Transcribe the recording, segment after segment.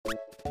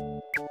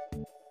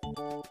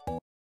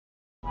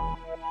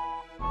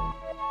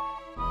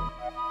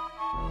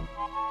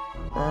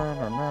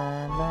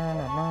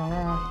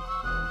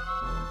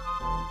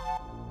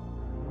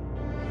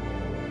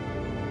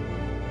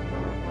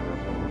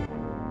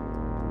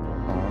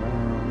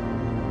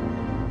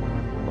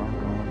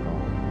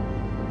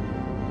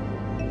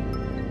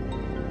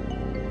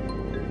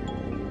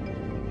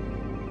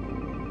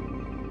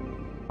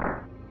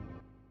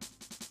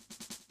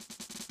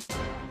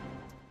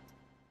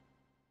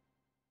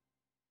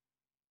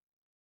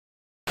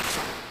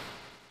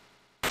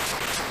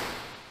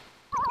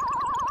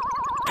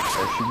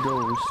she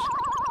goes.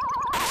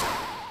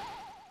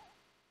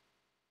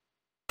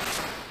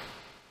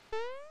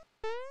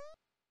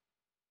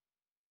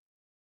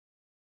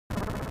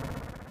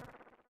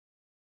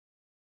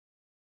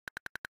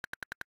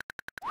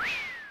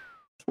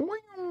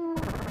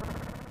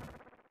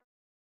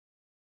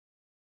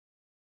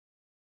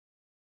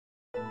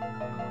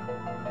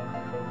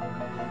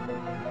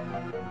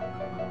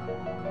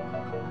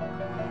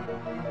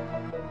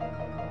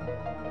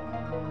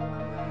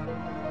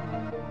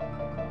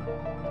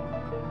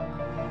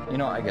 You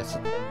know, I guess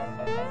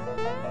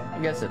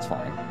it's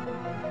fine.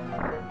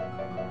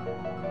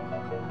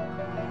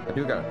 I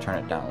do gotta turn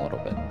it down a little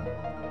bit.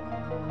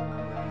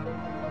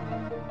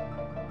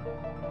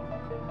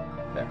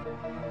 There.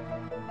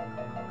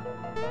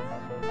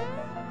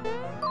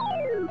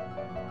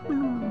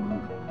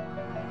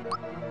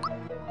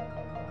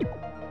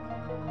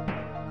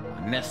 I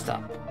messed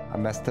up. I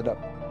messed it up.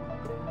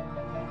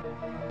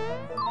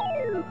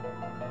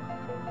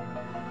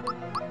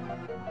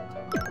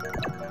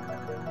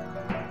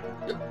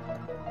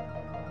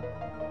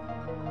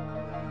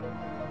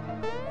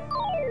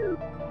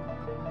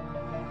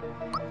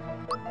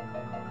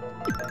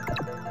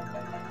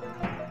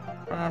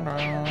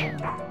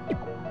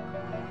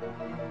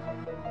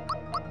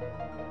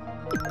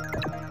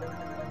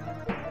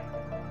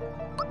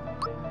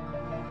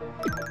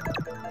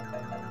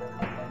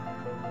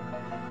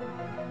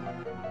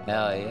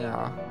 Hell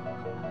yeah.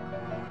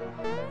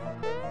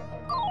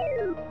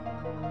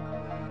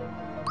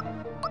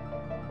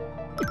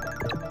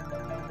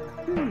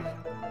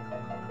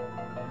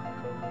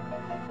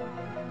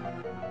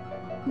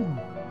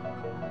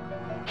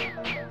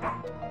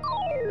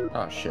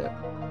 Oh shit.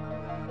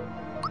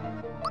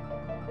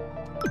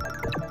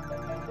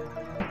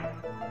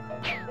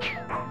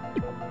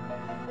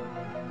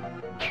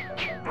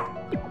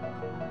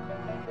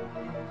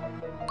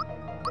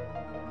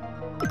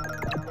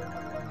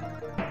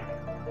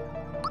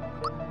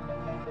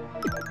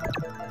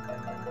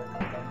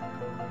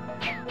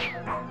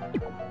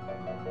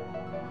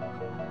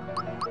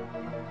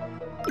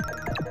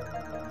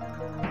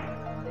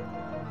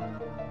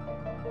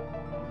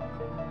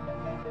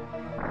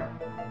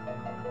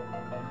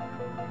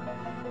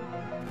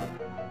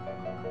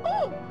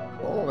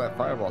 Oh, that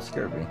fireball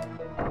scared me.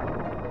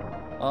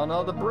 Oh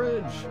no, the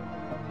bridge!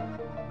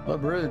 The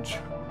bridge!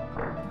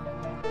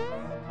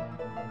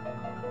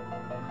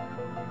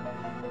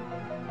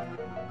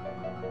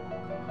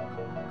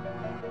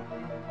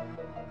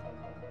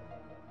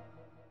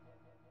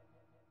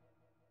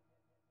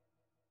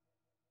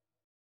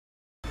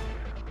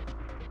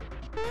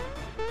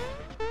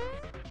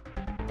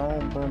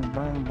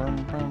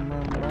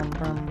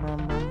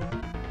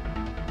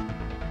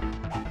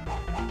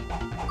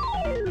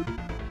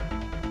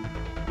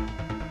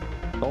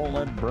 Don't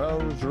let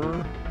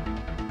browser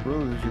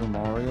bruise you,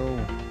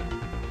 Mario.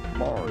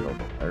 Mario,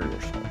 prepare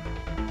yourself.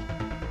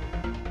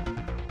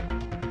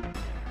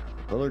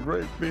 For the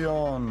great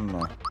beyond.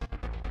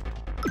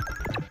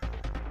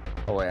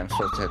 Oh wait, I'm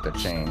supposed to hit the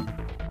chain.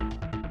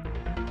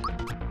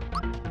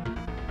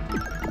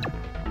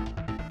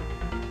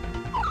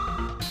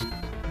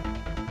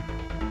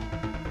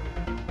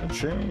 The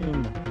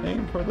chain!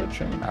 Aim for the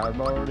chain.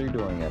 I'm already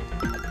doing it.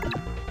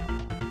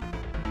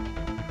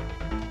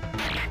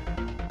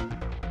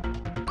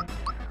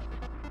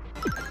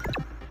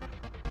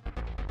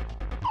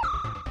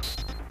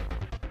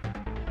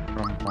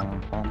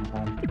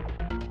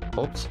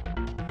 Oops.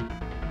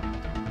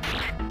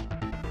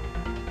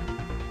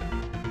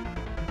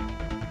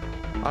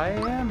 I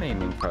am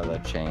aiming for the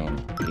chain,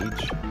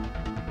 Peach.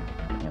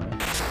 Damn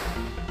it.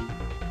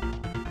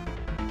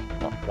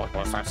 What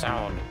was that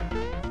sound?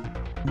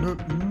 No,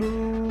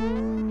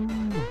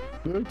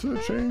 that's a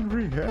chain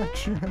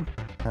reaction.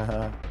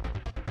 Haha.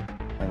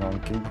 Hang on,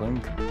 King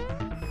Clink.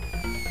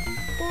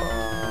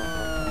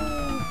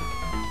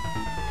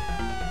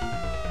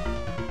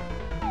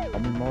 I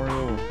mean,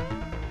 Mario.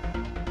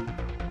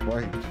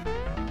 Wait.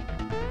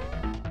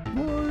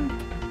 Wait.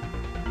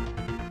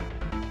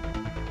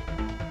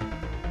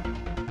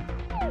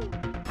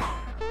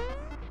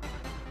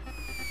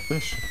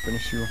 This should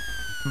finish you.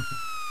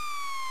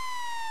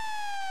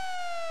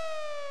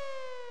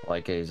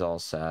 Like he's all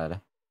sad.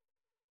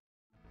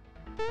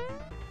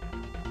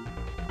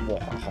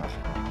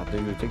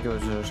 Did you think I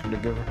was just gonna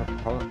give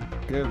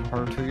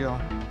her to you?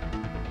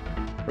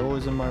 You're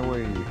always in my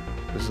way.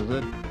 This is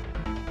it.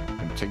 I'm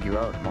gonna take you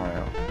out,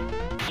 Mario.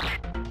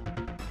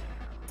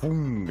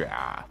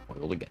 Boonga!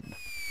 Foiled again.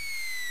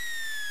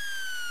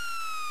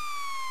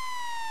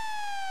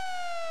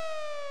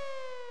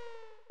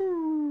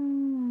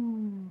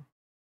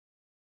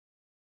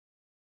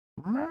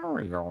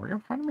 Mario,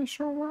 you had me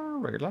so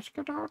worried. Let's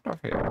get out of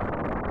here.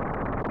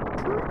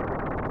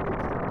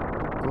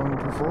 Going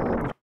to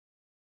fall.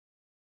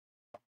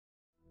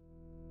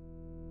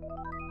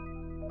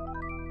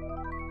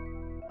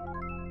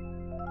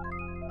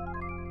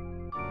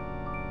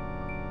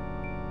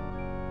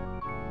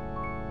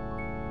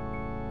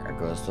 There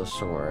goes the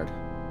sword.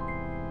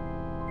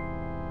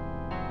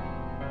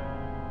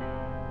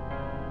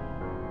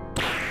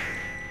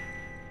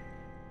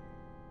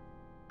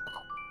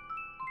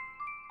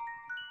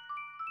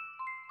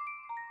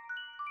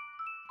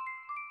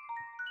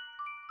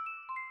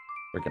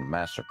 Freaking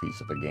masterpiece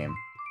of a game.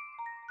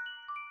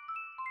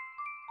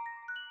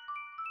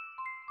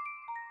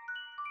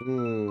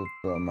 Ooh,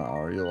 the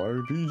Mario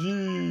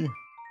RPG.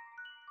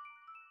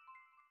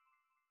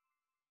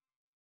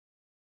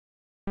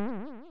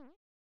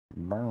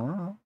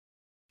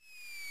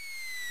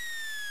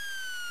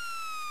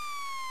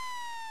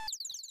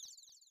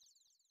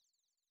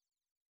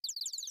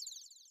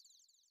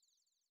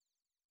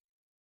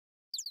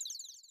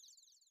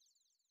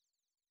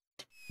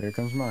 Here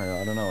comes Mario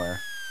out of nowhere.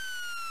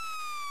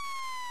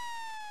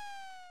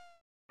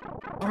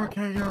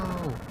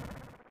 RKO!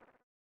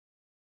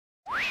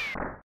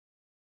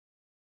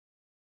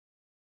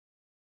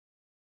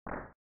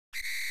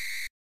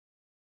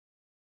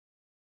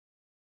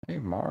 Hey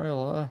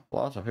Mario,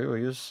 lots of people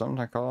use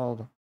something called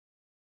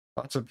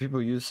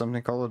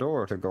a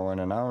door to go in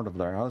and out of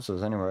their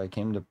houses. Anyway, I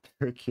came to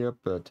pick you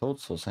up a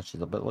Toadstool since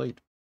she's a bit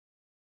late.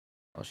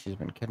 Oh, she's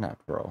been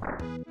kidnapped, bro.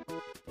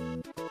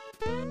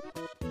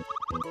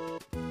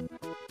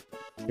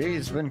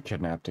 She's been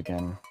kidnapped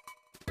again.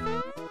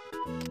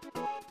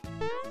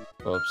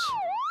 Oops.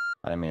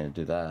 I didn't mean to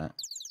do that.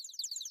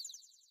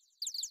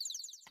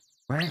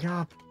 Wake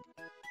up!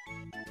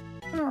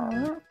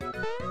 Aww.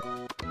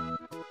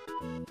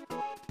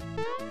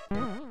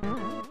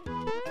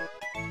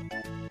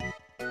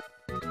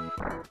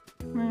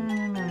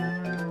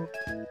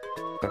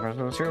 The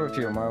person was here with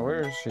you,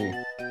 where is she?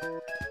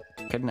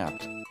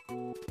 Kidnapped.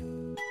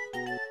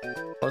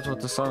 What's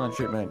with the silent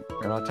treatment?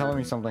 You're not telling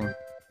me something.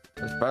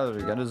 It's bad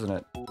again, isn't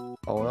it?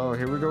 Oh no,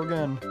 here we go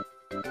again.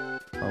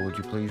 Oh, would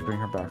you please bring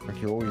her back like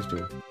you always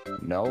do?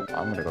 No,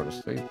 I'm gonna go to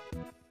sleep.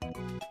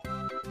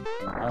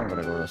 I'm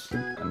gonna go to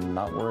sleep and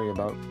not worry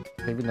about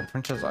saving the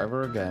princess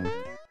ever again.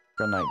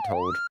 Good night,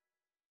 Toad.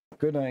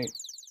 Good night.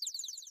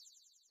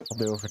 I'll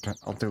deal with it in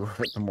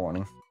the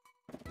morning.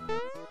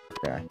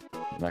 Okay,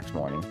 next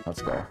morning.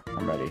 Let's go.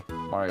 I'm ready.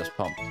 Mario's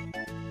pumped.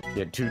 He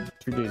had two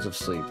days of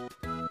sleep.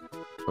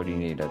 What he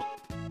needed.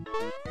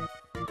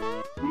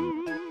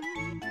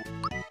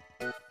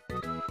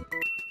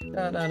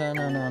 Da da da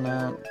da da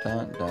da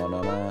da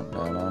da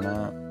da da da.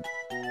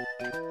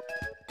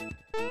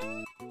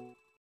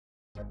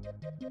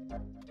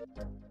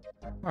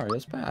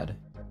 Mario's bad.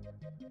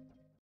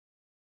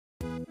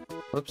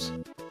 Whoops.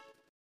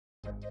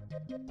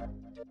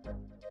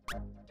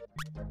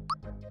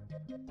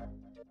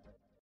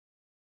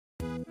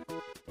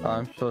 Oh,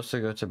 I'm supposed to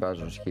go to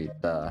Bowser's Keep.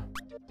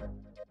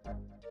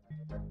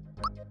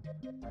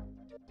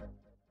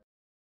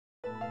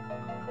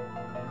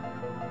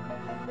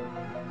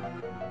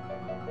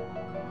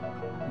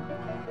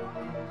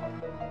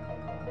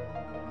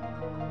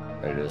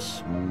 It is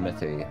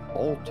Smithy.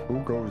 Halt! Who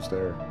goes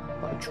there?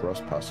 A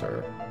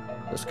trespasser.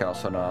 This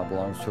castle now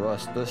belongs to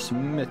us, the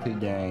Smithy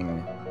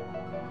gang.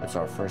 It's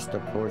our first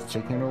step towards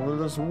taking over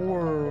this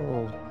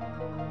world.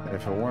 And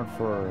if it weren't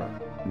for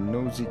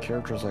nosy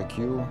characters like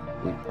you,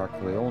 we'd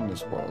practically own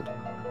this world.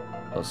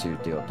 Let's see who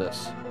deal with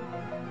this.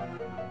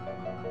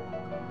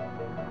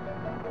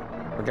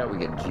 Forgot we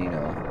get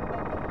Gino.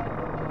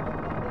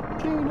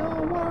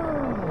 Gino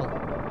World!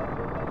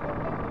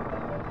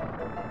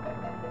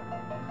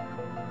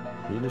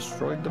 He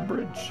destroyed the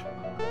bridge.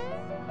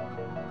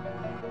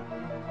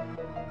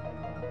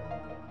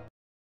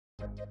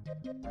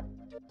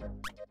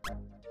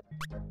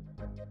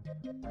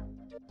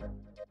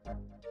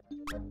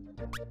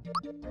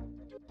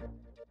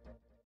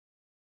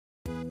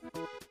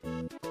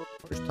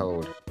 Where's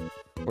Toad?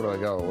 Where do I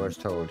go? Where's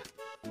Toad?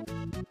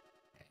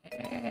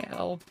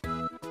 Help!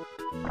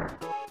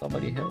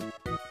 Somebody help.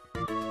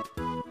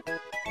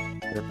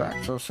 You're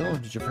back so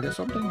soon. Did you forget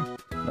something?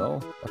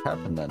 No? What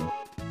happened then?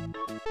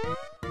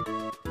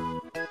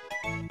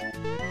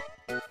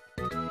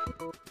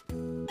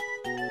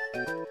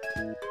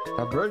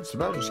 That bridge, the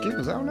Bowser's Keep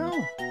is out now?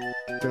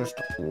 Just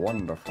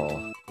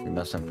wonderful. We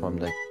must inform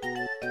the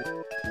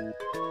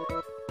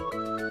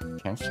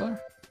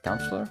Counselor?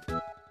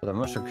 For the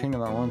Mushroom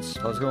Kingdom at once.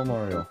 Let's go,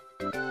 Mario.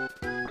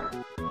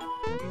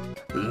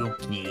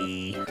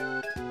 Okay.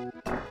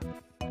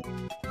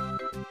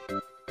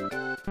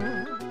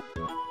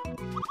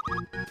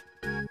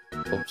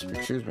 Oops,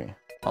 excuse me.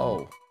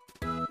 Oh.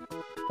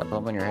 That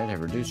bump on your head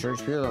have reduced your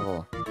HP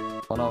level.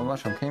 One of the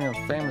Mushroom Kingdom's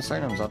famous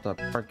items at the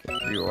park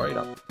you right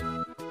up.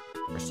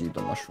 Receive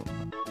the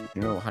mushroom.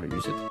 You know how to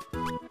use it?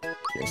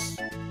 Yes.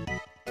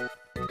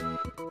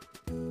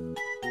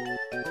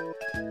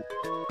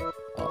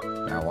 Oh,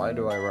 now why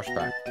do I rush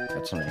back?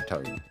 Got something to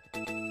tell you.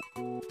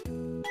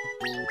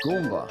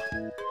 Goomba!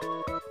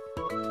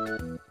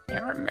 I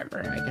remember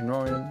I can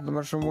run the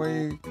mushroom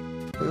way.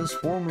 This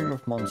swarming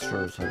of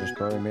monsters. I just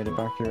barely made it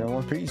back here in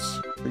one piece.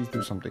 Please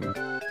do something.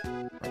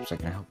 Perhaps I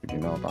can help you. Do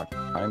you know about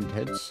timed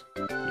hits?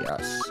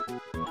 Yes.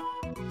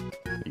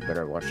 You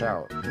better watch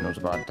out. He knows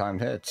about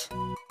timed hits.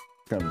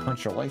 He's gonna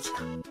punch your lights.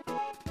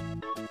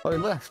 Oh, he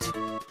left!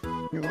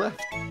 He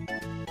left!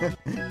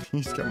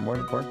 He's got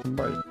more part than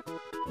bite.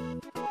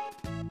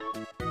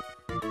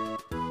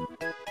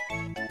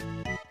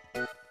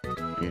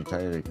 I need to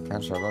tell you to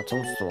cancel about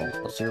Toadstool.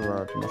 Let's see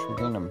about the Mushroom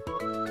Kingdom.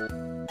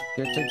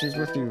 Take these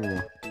with you.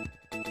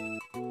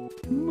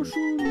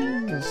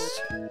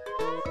 Mushrooms!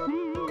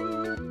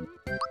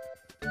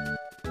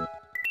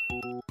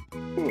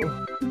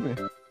 Oh, excuse me.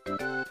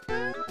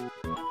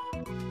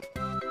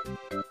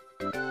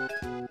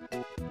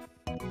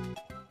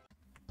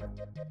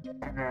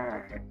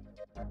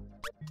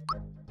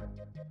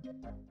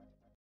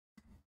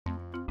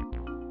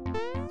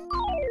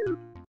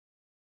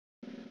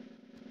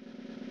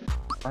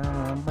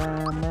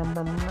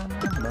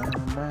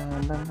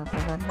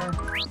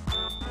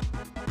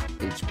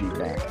 HP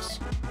max.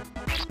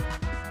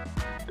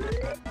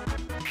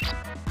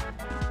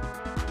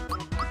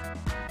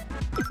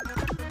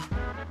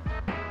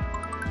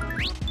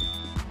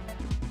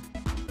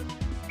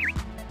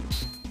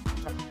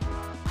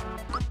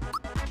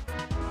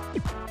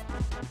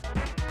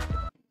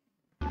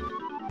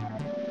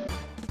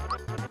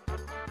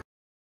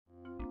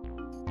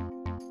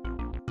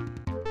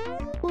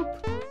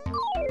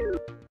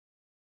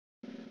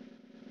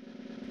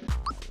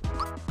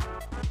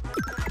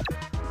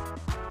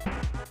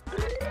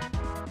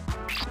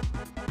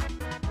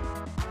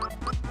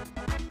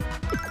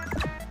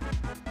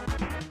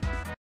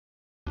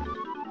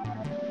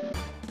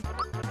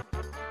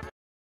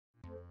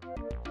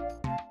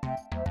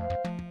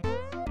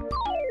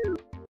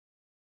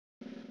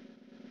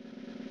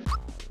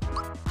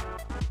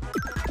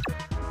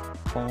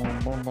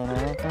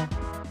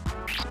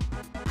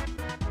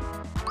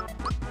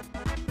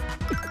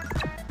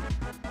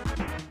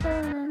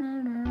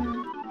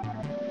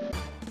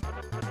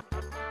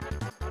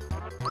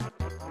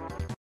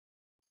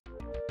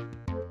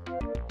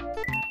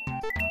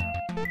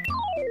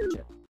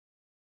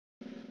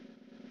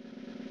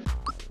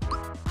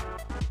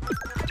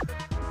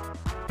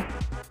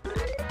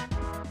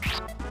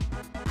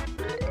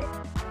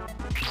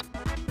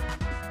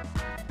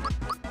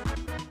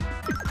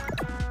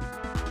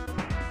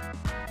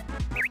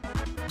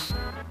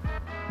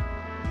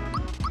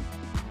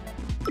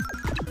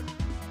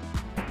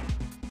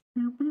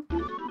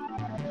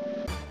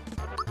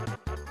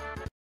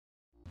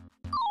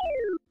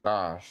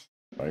 Gosh,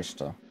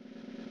 barista.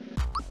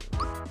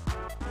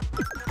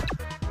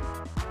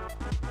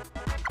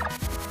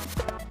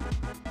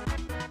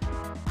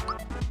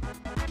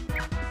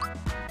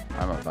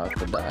 I'm about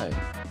to die.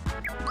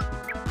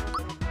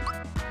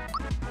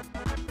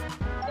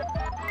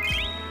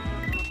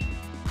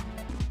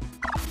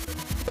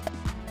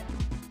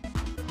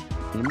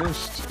 You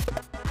missed.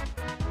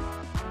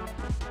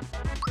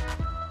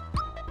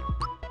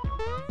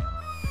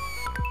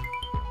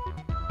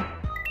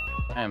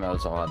 Damn, that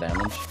was a lot of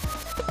damage.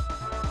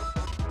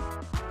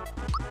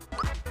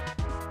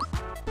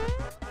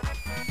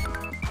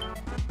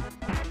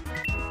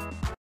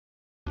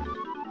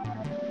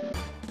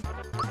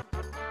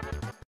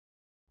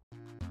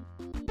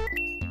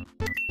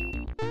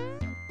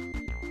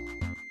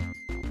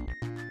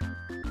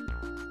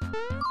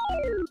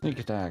 Sneak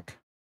attack.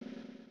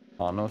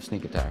 Oh, no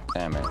sneak attack.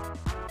 Damn it.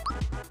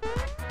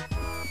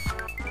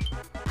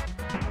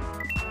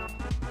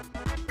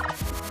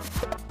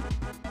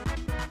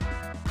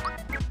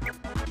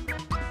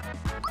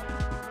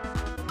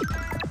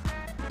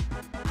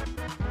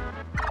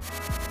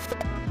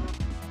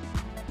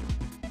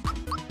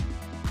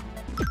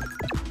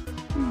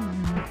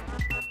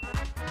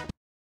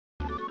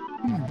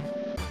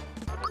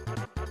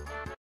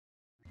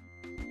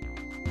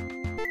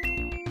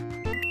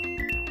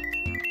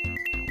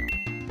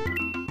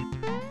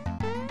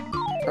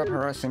 Stop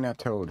harassing that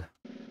toad.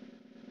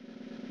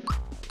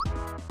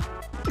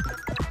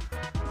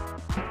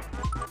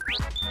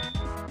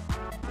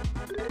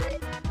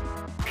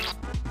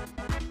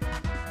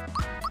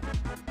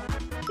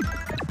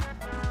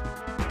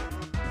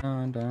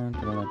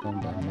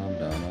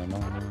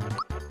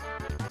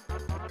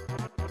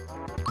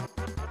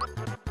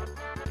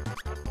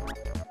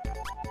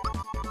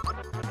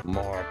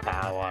 More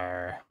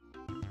power.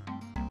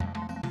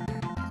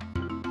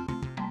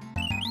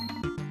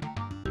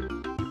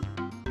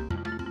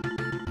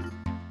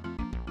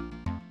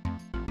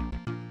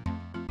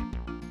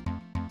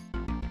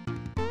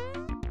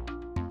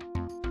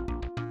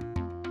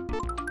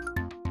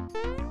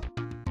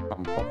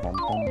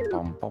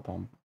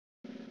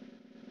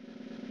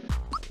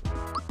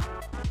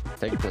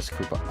 Take this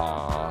Koopa.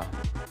 Aww.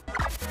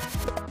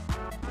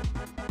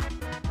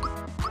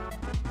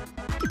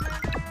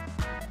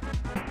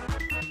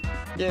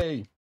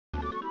 Yay!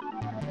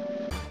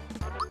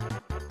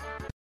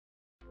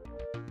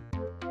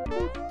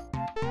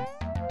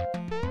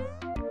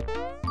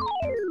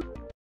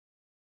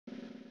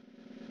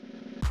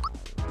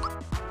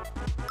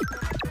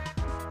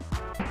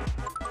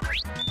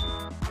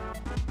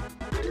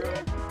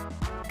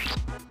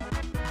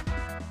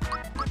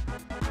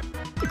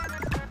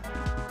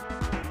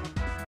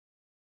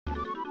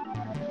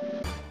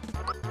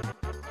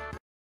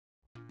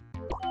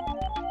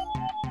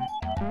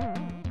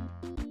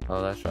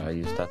 Oh, that's right, I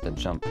used that to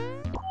jump.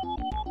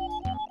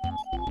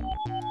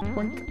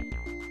 Boink.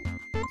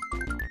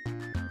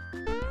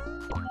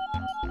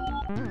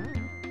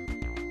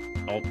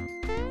 Oh.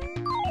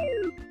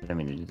 Didn't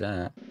mean to do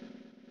that.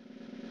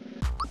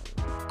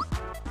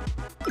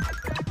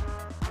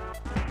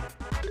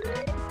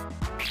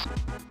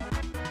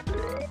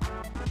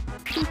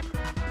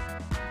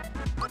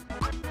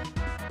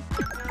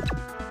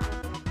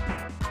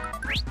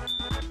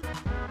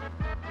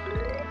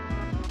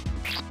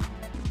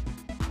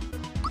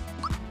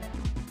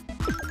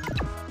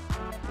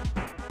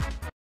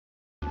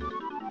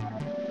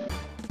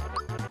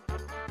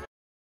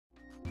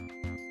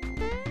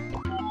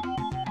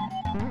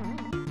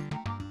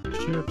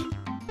 shit.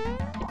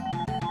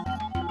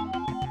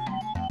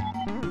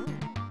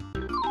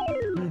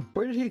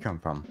 Where did he come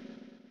from?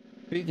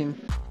 Speaking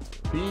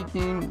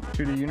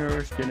to the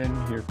universe, get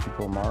in here,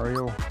 people.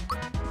 Mario.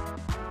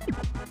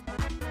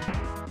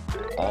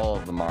 All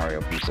of the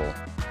Mario people.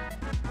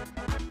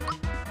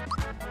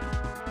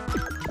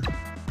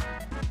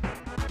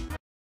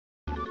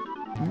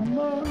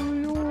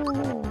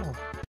 Mario!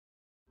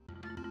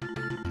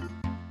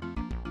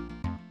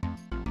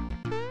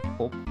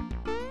 Oh.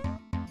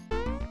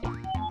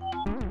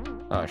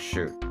 Oh,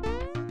 shoot.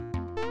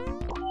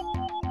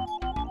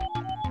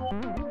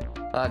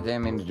 I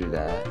didn't mean to do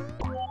that.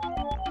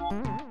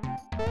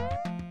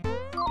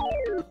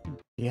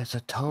 Yes,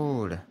 a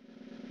toad.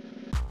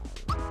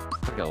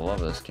 I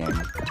love this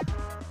game.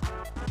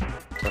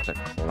 Such a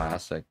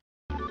classic.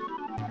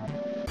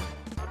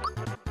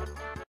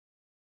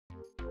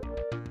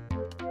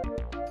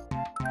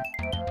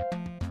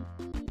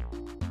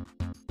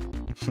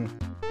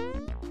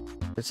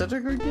 It's such a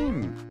good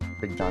game,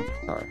 Big John's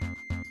Guitar.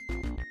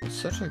 It's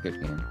such a good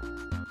game.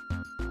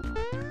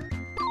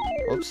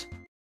 Oops.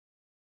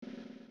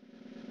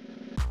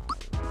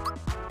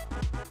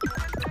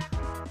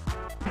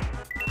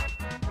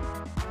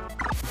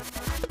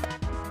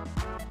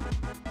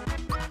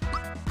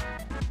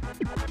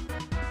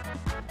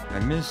 I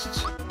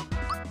missed.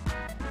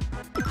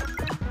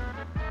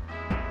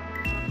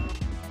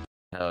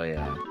 Hell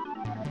yeah.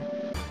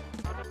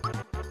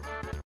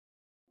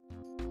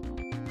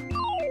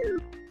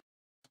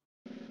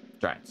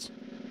 Strats.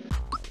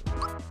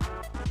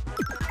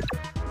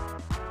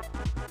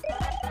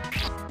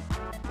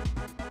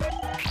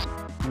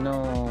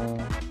 No.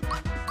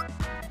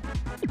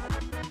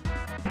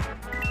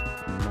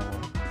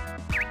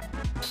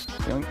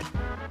 Yoink.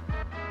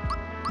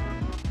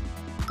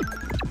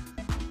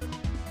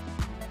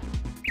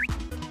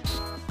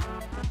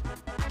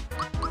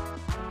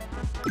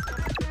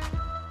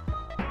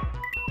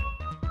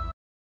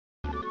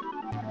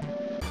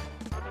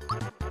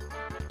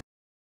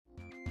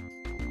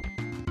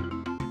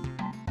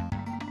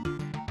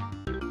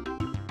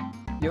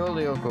 Yo,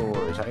 Lyoko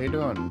Wars, how you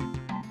doing?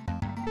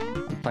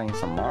 I'm playing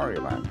some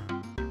Mario, man.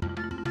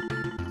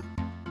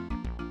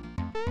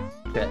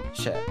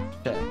 Shit.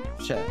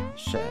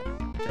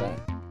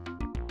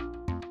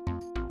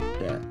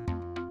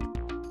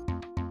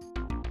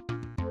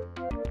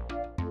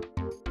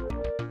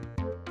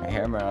 My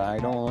hammer, I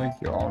don't like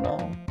you, oh no.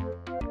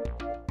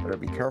 Better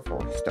be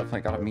careful, he's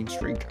definitely got a mean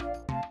streak.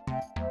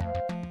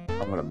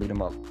 I'm gonna beat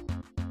him up.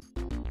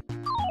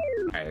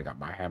 I got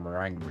my hammer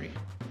angry.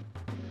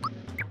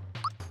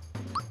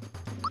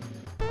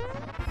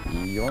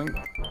 Yoink.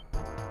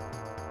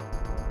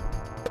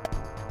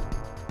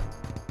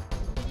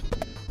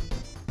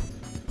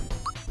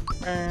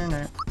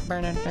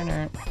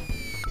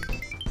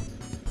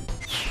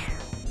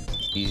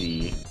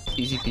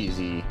 Easy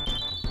peasy.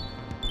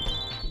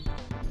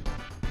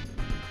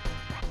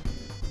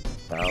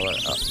 Power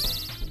up.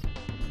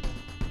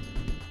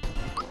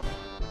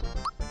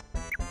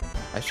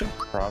 I should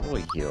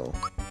probably heal.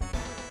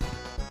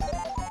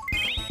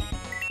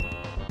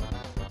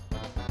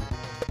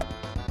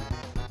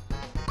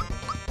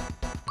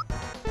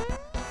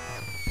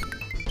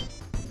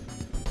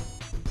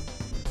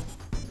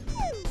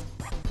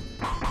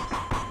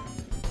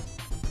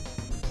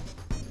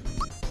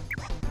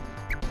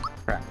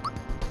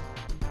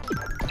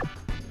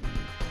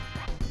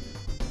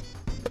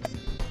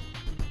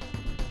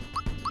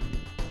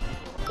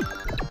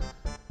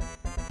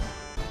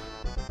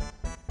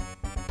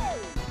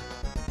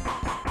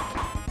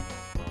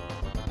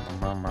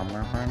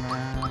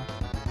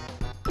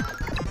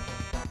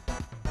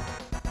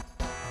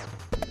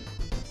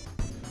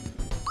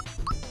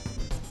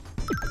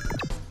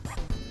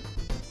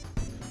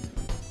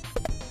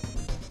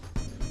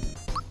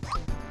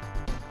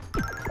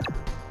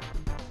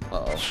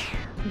 Uh-oh.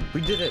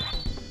 We did it!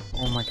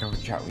 Oh my god,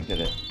 chat, we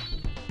did it.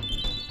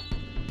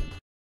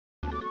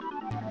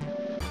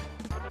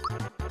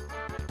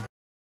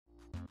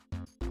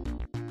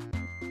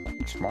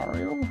 Thanks,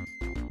 Mario.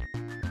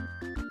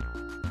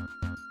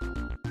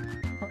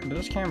 Where did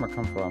this camera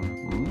come from?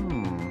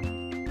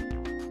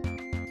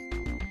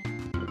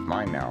 It's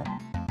mine now.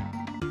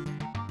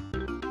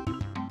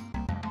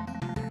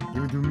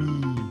 Give it to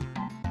me.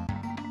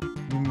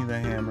 Give me the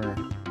hammer.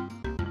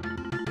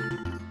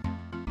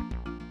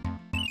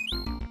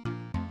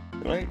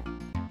 Right?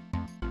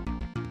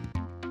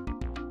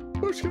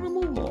 Let's gonna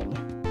move on.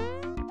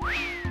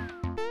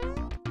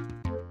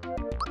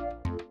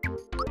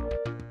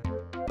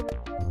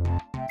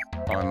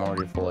 Oh, I'm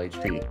already full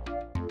HP.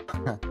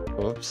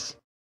 Whoops.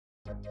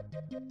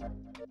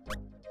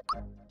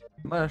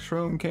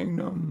 Mushroom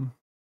Kingdom.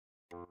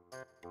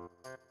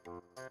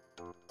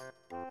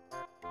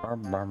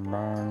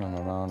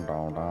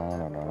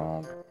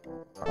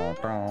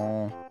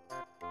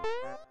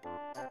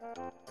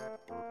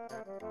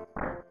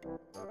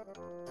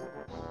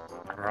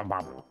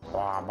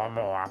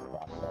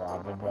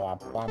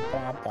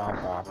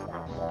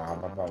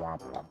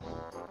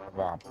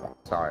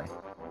 Sorry.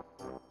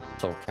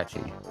 So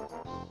catchy.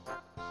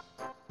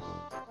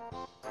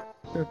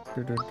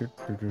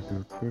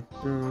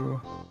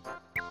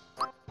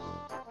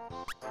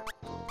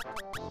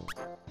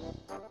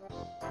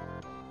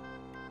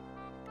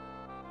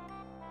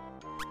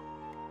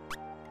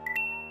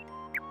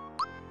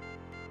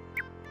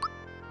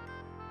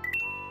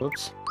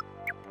 Oops.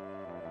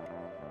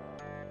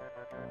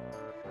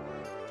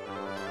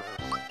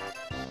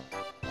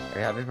 Are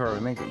you happy for a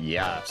remake?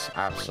 Yes,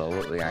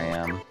 absolutely I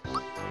am.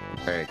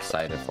 I'm very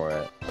excited for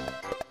it.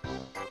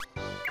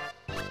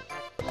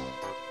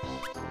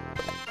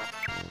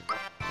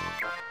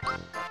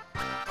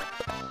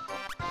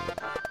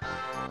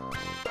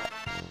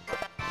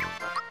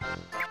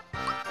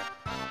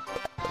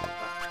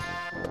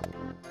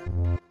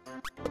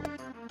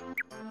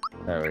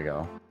 There we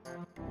go.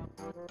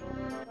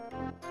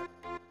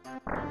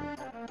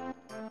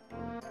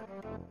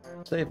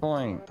 Save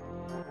point.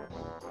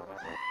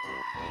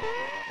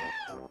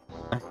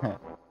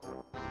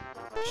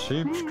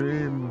 Sheep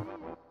stream.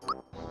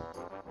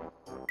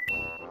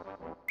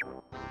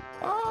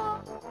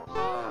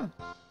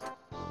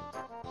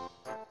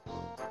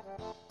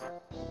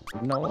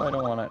 No, I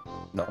don't want it.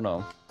 No,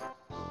 no.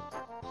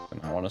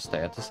 I want to stay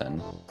at this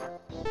end.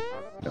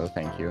 No,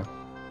 thank you.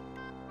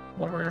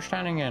 Look where you're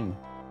standing in.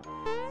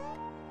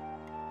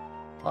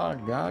 I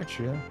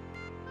gotcha.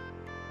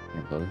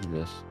 Here, look at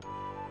this.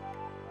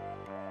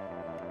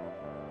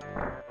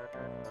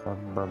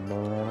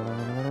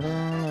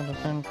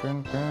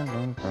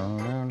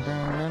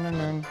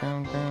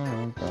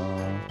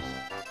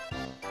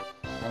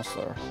 That's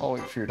their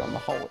holy food on the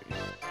holy.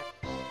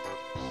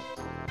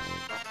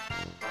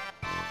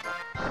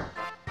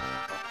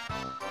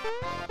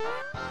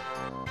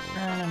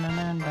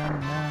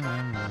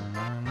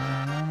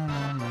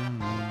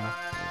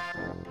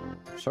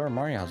 Sir,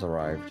 Mario has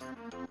arrived.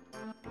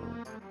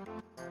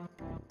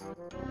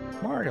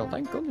 Mario,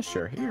 thank goodness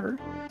you're here.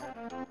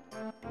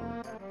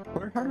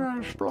 We heard an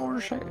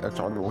explosion.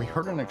 We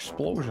heard an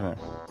explosion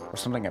or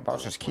something at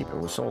Bowser's Keep. It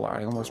was so loud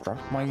I almost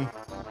dropped my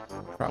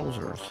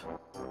trousers.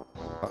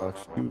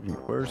 Excuse me,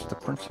 where's the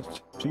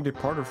princess? She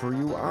departed for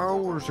you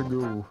hours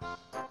ago.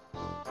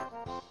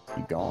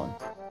 Be gone.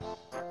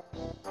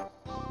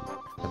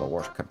 For the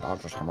worst could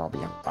Bowser somehow be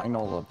a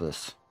final of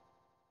this.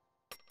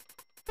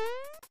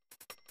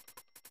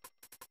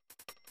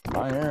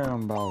 I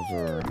am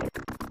Bowser.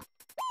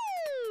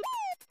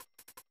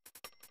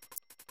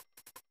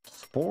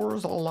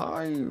 Spores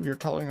alive! You're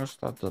telling us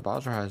that the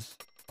Bowser has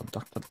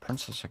abducted the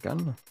princess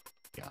again?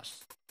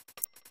 Yes.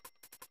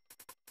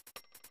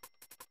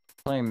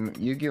 Playing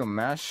Yu-Gi-Oh!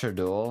 Master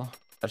Duel.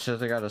 I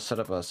just gotta set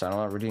up a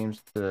satellite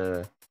redeems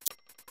to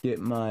get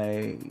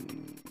my...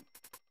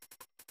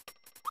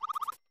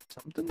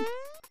 something?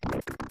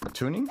 A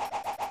tuning?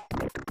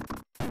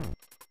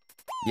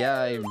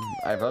 Yeah,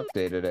 I've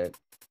updated it.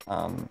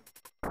 I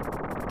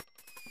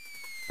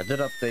did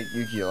update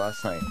Yu-Gi-Oh!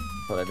 Last night,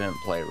 but I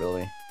didn't play it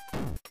really.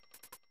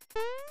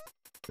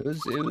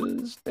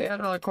 They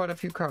had quite a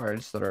few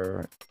cards that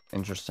are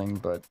interesting,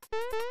 but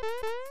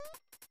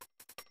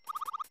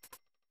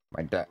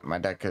my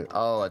deck is,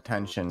 oh,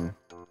 attention.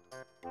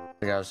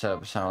 I gotta set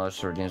up a sound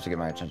list for redeems to get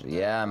my attention.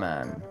 Yeah,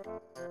 man.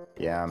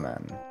 Yeah,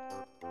 man.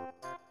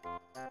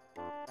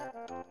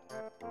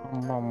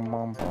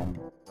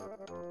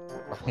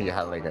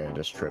 Yeah, like I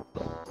just tripped.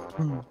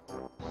 No.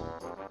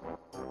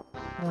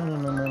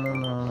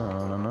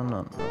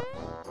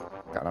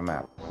 Got a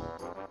map.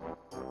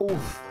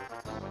 Oof.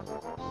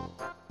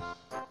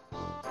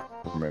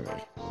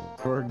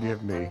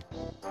 Forgive me.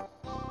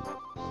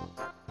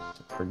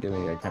 Forgive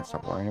me, I can't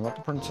stop worrying about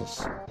the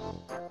princess.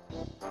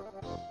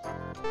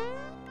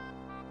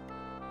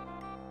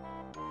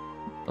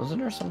 Wasn't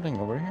there something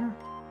over here?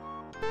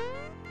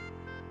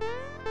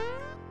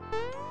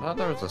 I thought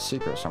there was a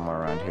secret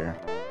somewhere around here.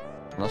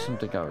 Unless I'm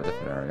thinking of a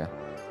different area.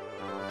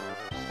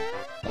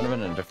 Might have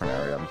been a different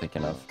area I'm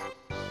thinking of.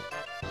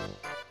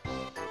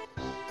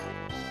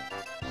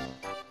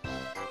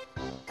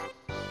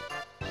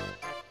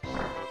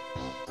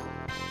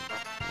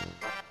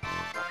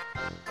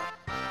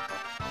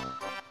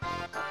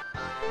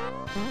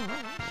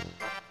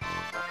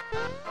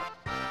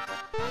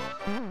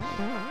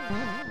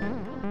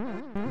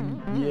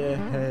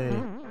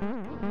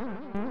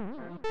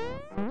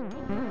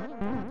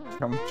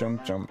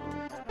 Jump.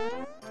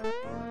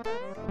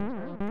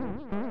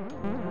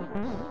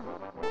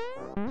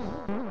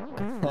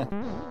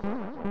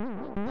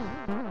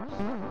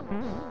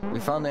 We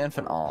found the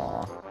infinite.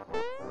 Aww.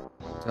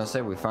 I was gonna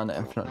say we found the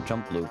infinite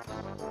jump loop.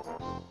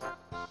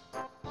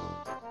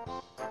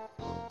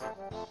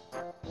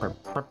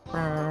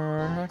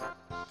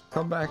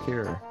 Come back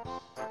here.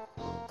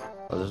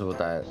 Oh, this is what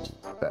that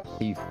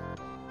thief.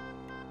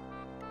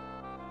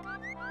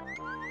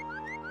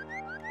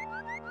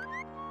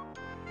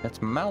 It's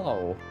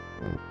mellow.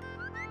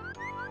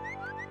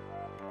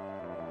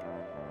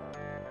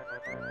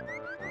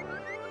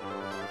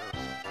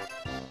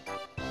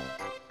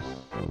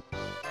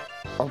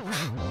 Oh.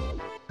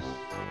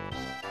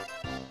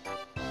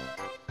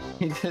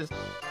 He just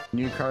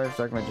new cards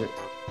like my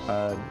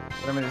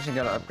magician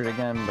got to upgrade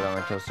again, but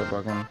my toast still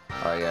broken.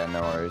 Oh yeah,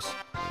 no worries.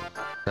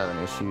 I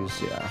having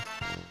issues, yeah.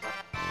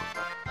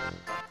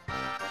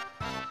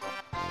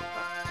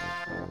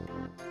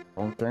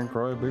 Don't think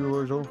cry, big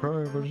boys don't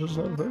cry, but it's just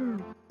not fair.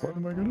 What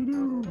am I gonna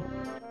do?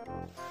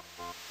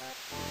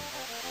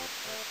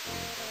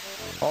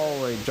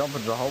 Oh wait, jump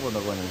into the hole in the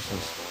winners.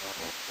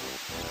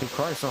 He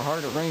cries so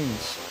hard it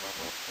rains.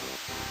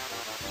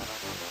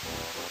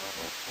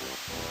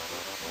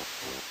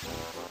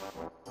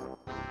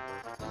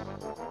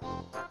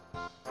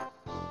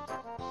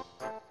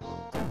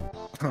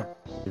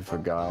 You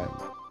forgot.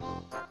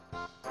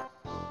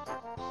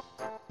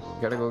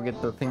 You gotta go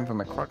get the thing from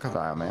the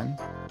crocodile, man.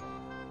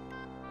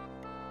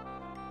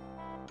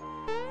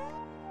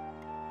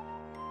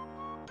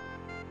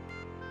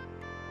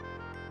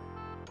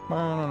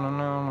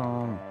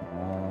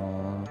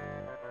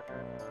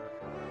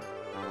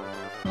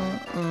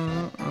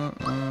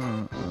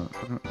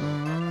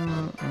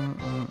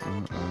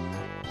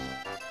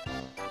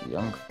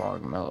 Young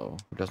frog Mellow,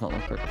 who does not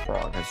look like a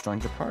frog, has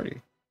joined your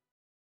party.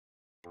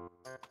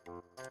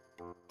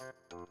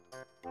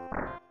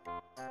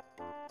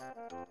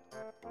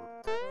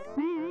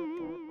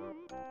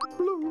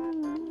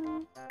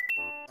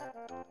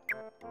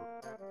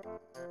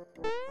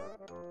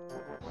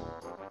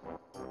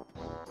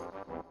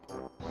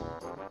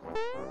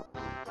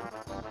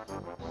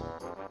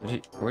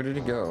 Where did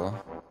he go?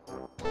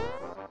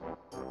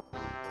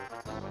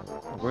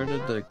 Where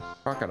did the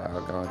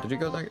crocodile go? Did he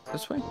go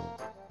this way?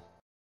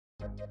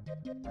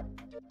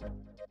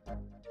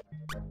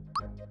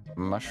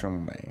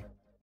 Mushroom way.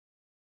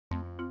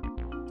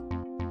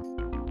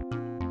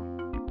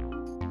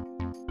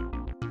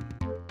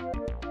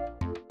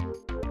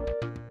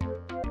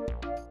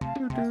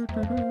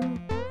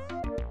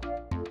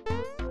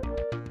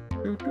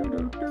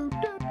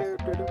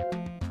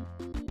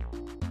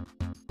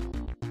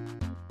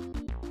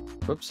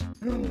 Whoops.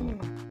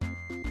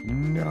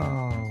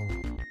 No.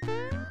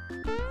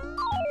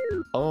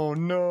 Oh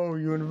no,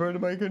 you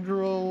inverted my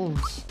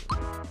controls.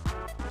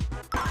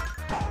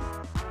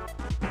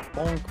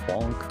 Bonk,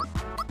 bonk.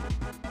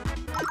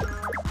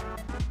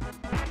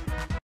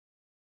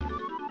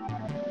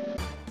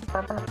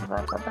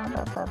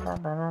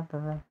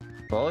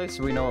 Well, at least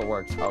we know it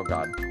works. Oh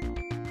god.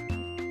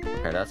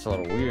 Okay, that's a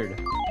little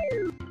weird.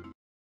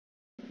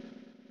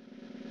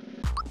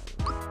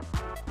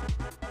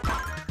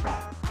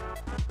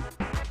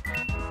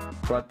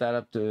 Brought that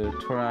up to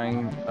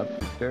 20, up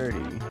to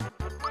 30.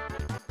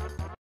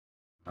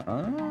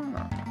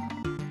 Ah.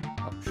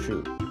 Oh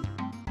shoot.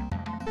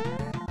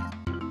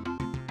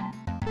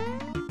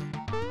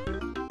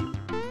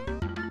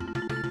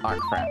 Ah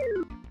crap.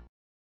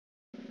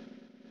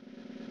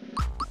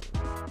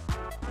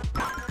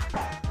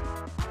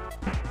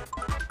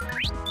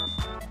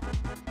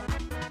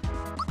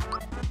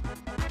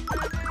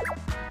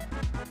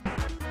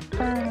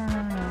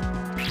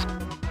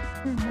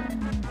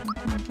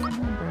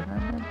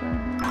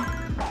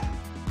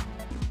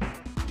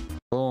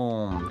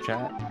 Boom,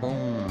 chat,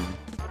 boom.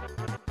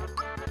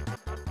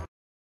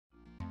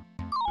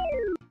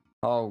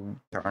 Oh,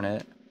 darn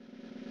it.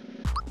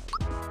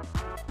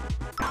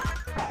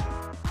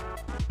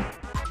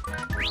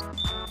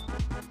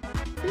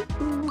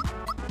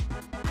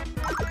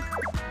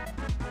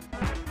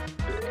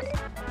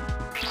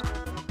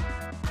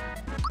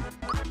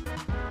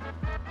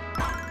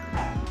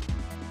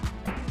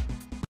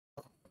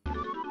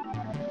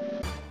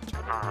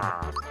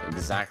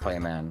 Exactly,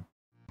 man.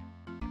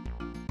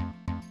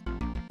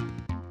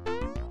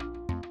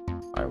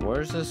 Alright,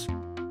 where's this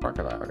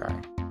crocodile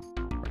guy?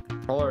 My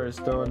controller is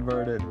still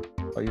inverted.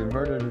 Oh, you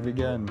inverted it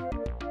again.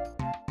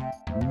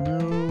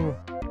 No.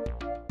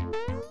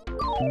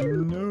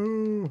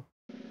 No.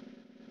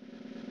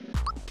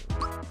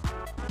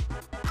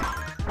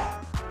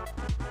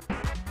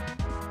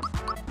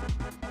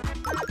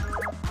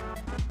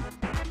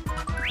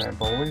 Can't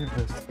believe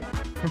this.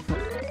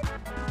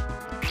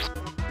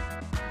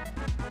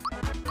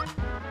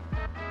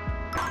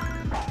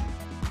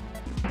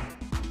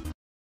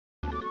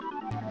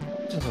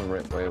 This is the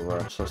right way where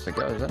I'm supposed to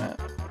go, isn't it?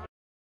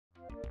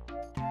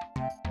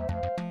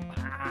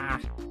 Ah.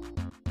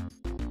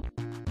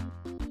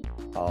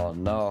 Oh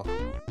no.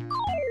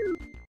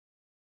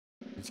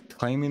 He's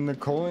claiming the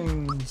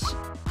coins.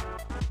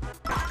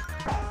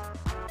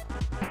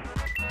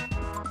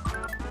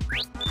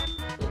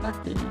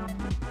 Lucky.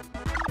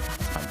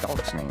 My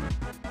dog's name.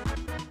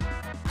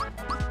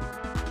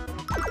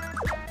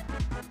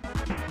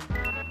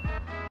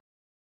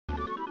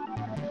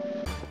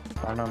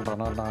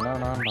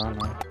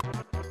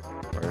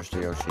 Where's the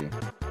Yoshi?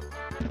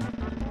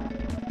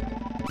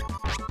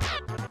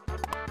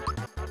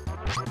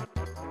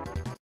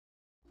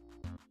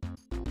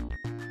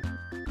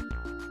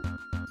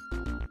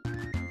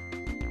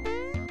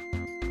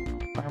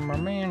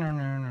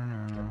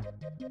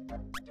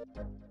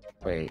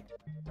 Wait.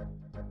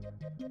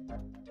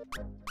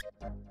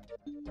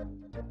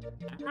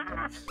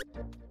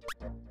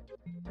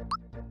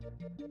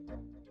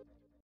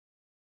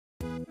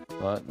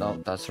 What?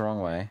 No, that's the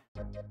wrong way.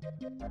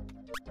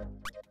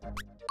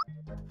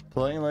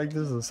 Playing like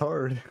this is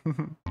hard.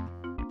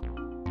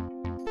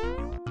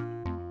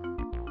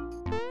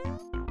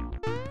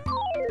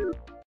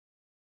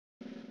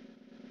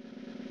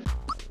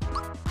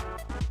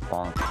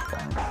 Bonk,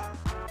 bonk.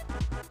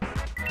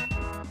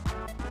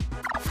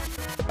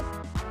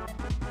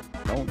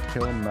 Don't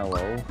kill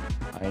Mellow.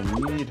 I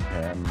need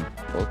him.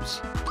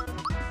 Oops.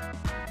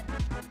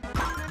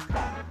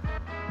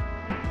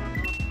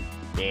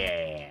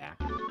 Yeah.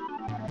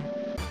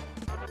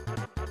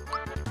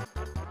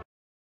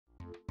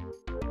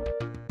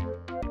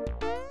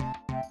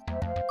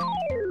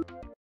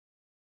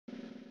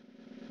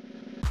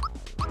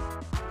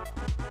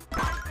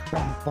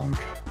 Bonk, bonk.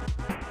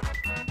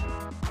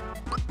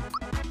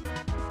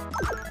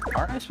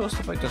 Aren't I supposed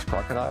to fight this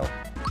crocodile?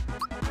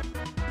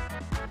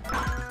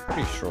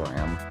 Pretty sure I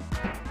am.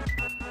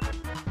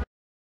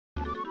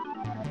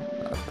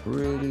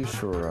 Pretty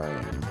sure I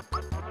am.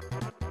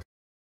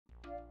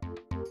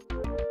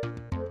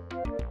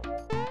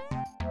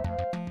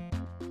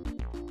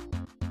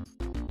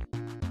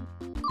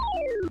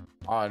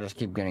 Oh, I just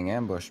keep getting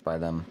ambushed by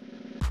them.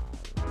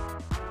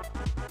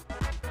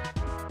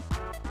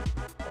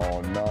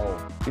 Oh no.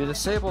 You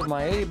disabled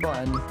my A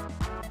button.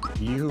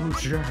 You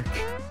jerk.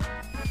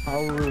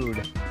 How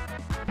rude.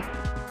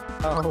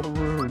 How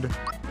rude.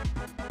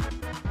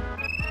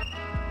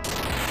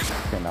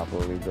 I cannot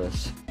believe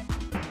this.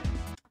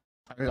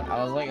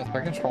 I was like, is my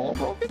controller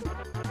broken?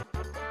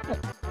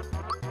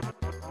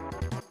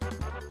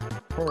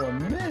 For a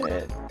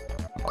minute.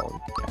 Oh,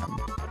 damn.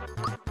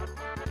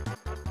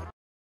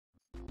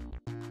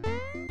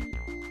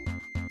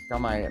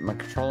 Got my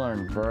controller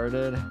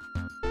inverted.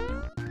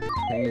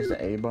 Can't use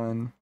the A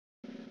button.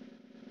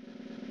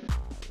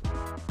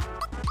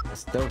 I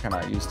still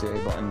cannot use the A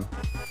button.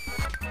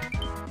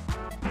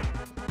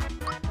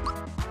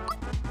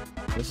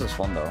 This is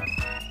fun though.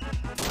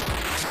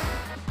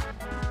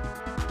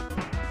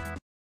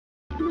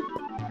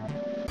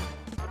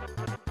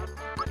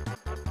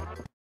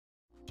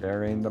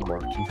 Jerry and the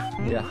Martin.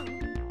 Yeah.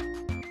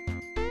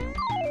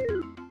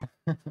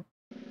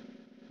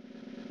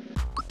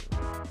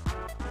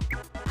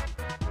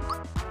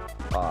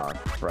 Ah,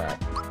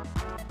 crap.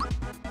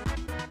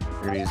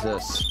 We're gonna use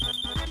this.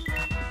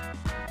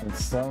 And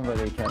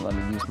somebody can't let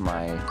me use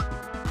my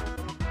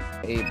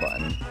A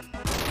button.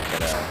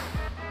 Gotta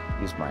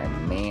use my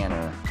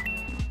manner.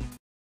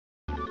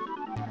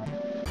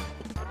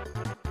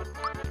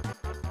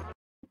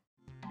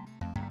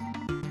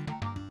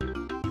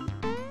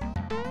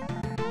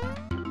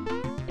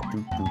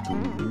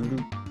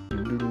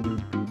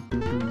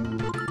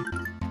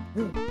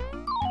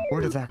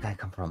 Where did that guy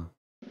come from?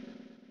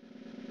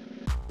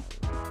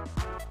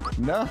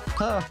 No!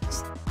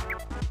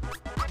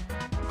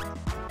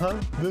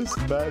 This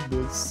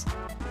madness.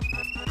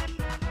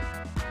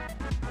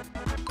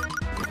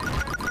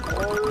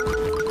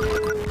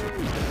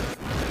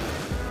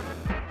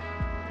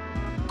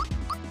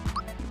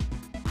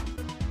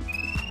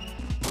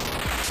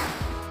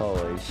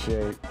 Holy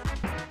shit.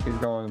 He's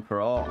going for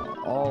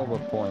all the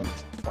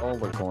points, all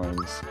the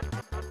coins.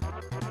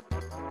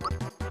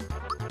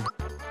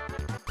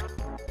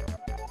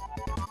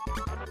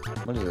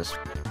 What is this?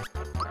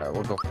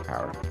 We'll go for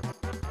power.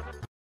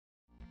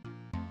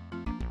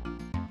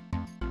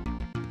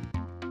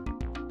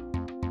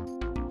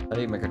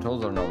 Hey, my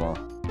controls are normal.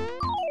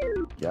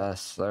 Yes,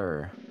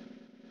 sir.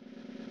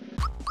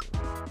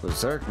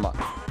 Berserk mode.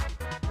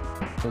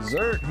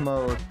 Berserk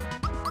mode.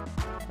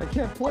 I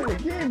can't play the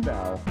game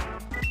now.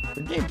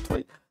 The game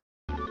play.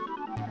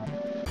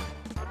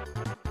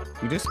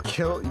 You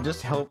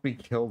just help me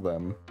kill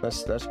them.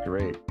 That's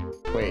great.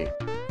 Wait.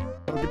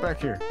 Oh, get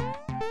back here.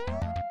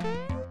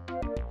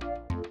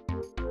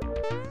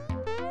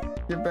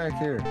 Get back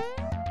here.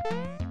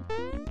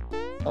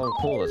 Oh,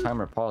 cool. The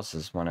timer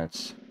pauses when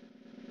it's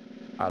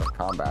out of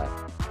combat.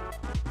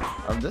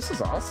 This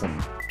is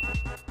awesome.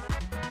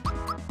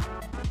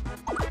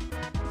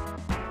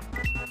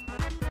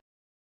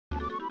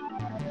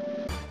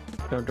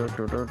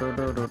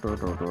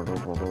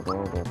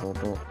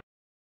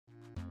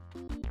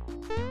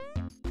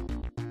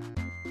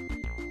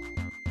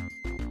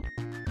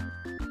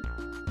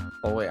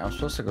 Oh wait, I'm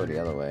supposed to go the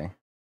other way.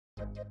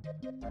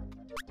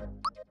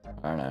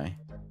 Aren't I?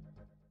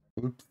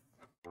 Oops.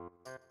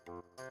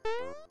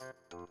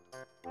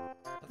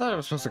 I thought I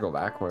was supposed to go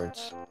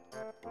backwards.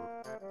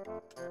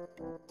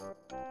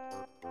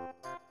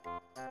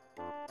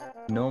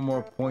 No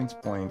more points.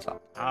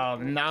 Oh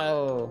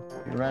no!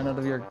 You ran out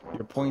of your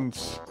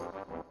points.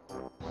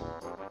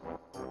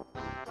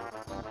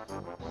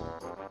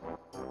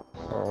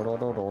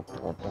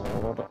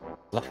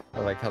 I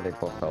like how they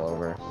both fell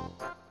over.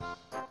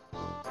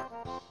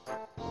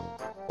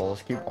 Well,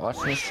 let's keep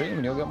watching the stream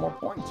and you'll get more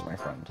points, my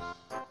friend.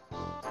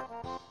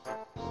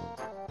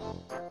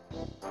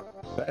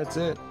 That's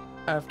it.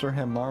 After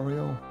him,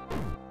 Mario.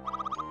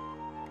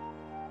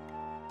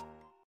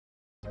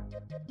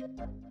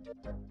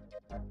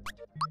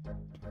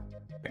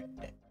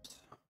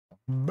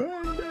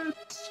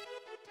 Bandits!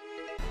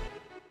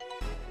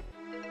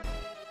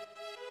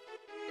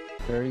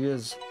 There he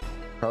is.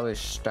 Probably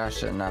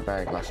stashed it in that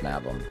bag. Let's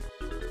nab him.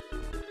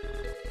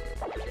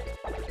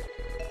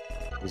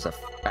 He's a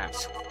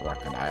fast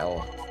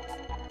crocodile.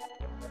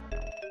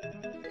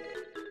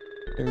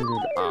 Dude,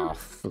 ah,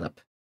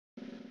 flip.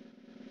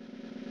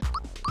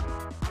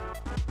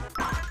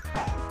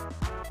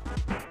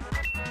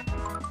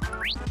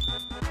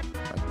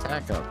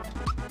 Back up.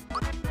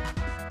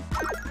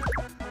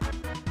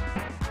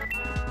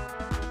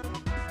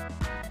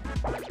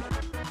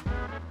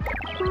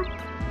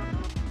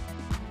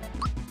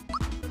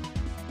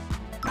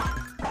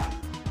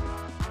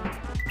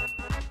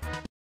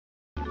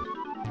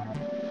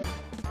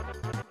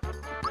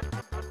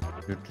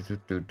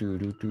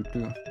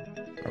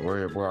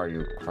 Where are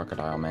you,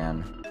 crocodile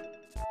man?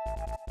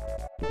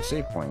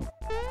 Save point.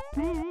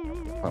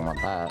 I want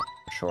that,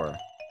 for sure.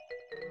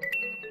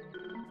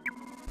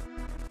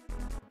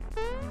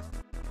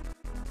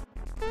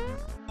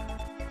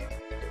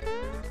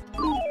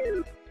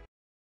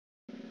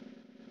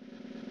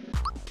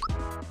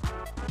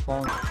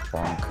 Bonk,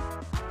 bonk.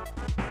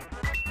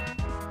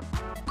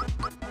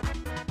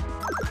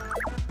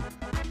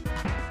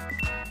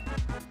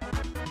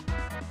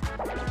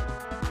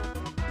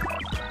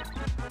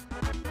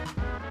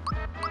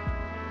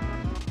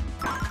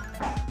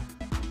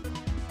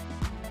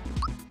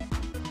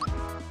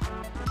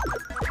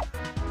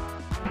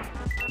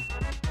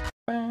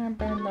 Bam,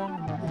 bam, bam,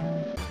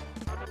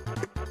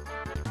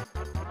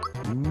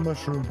 bam.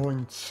 Mushroom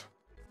points.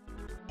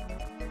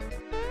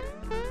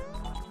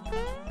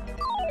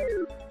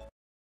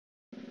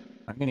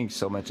 I'm getting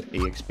so much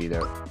EXP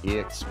there.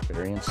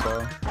 experience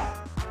though.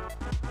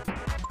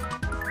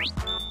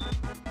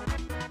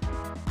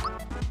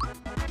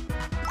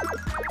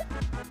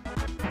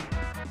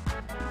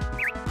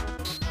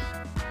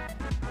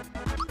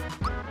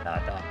 Da,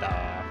 da, da.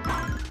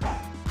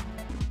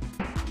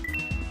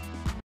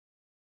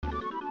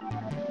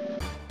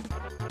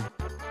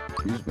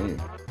 Excuse me.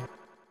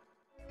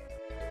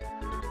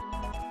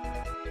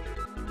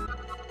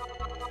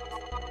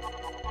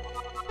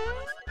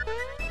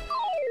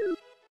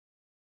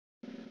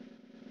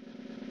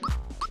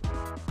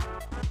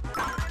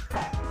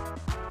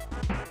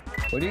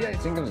 What do you guys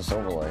think of this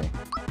overlay?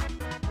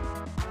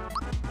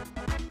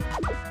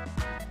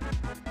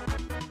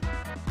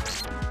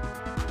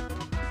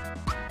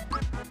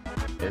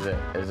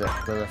 Does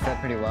it fit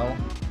pretty well?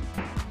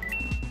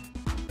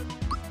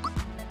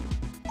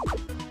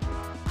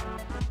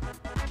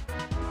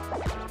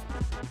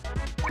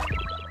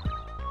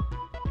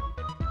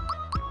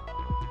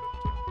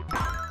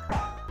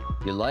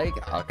 You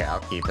like? Okay,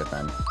 I'll keep it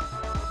then.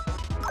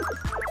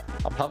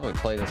 I'll probably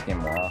play this game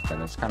more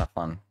often. It's kind of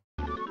fun.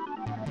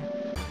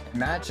 It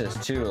matches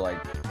too,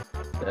 like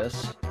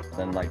this,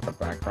 then like the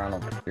background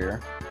over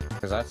here,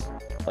 because that's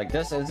like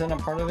this isn't a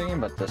part of the game,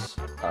 but this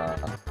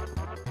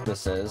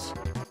is.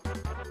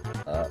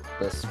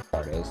 This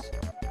part is.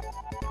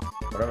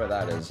 Whatever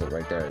that is,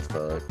 right there is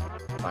the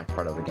black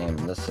part of the game,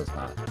 and this is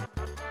not.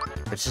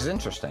 Which is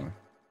interesting.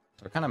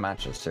 So it kind of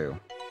matches too.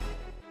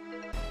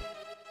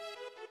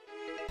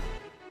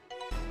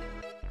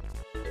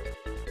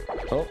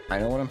 Oh, I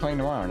know what I'm playing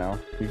tomorrow now.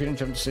 You couldn't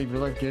jump to save your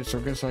life yet, so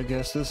I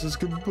guess this is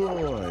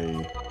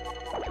goodbye.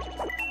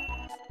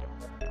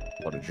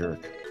 What a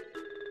jerk.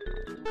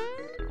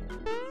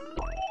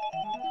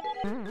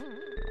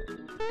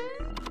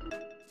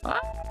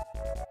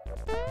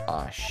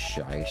 Ah,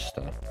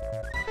 shyster.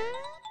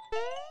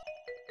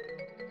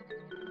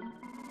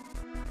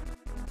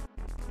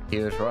 He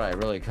was right, I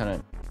really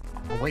couldn't.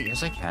 Oh, wait,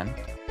 yes I can.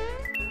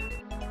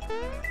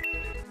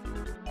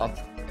 Up.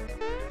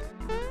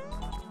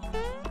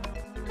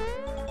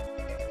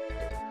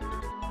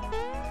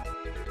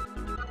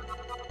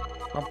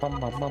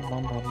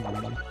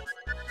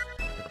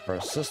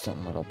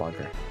 Persistent little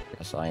bugger.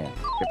 Yes, I am.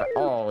 Get back.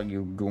 Oh,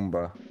 you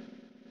Goomba.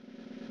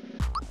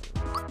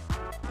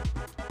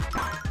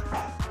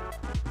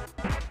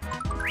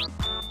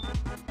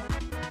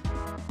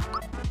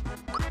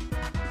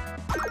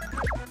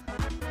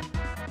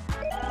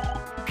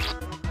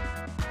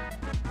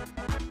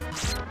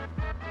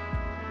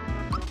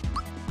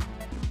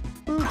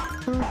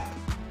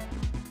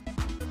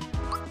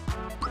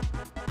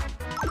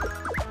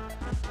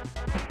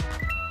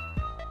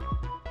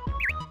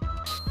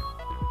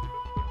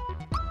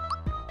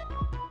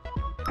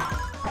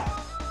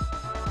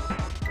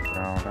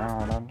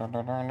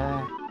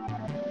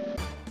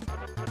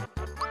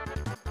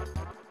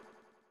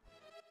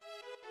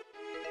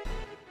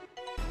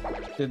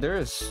 Dude, there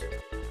is,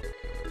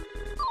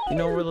 you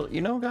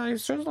know,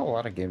 guys, there's a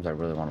lot of games I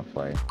really want to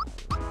play.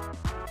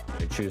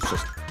 I choose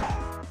just,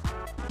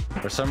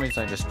 for some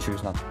reason, I just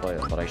choose not to play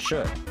them, but I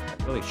should.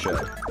 I really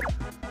should.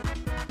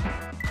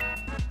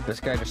 This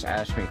guy just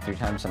ashed me 3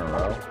 times in a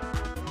row.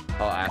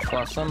 Oh, Ash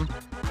Blossom?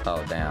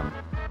 Oh, damn.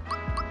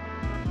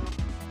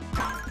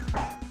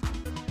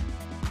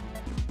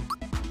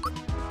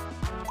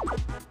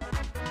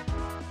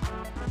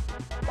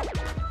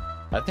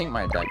 I think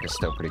my deck is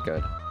still pretty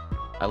good.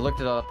 I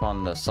looked it up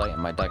on the site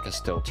and my deck is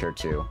still tier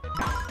 2.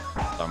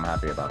 So I'm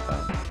happy about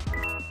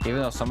that.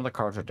 Even though some of the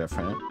cards are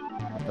different,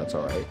 that's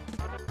alright.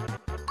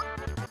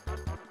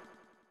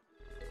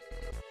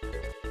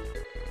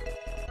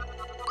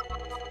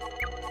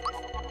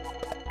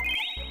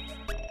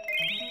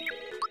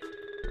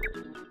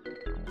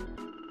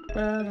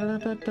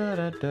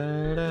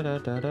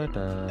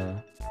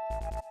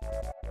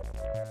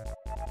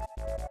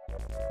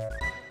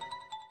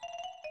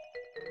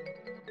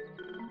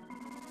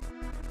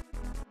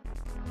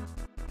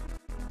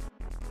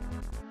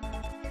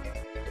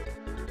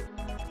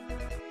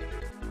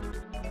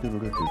 More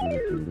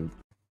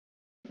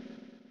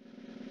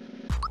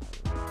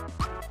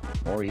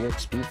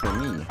EXP for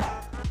me.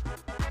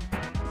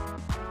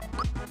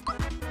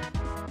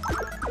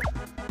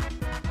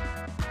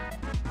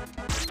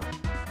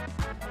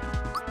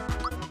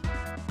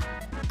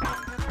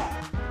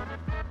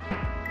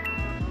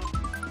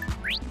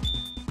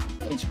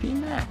 HP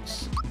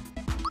max.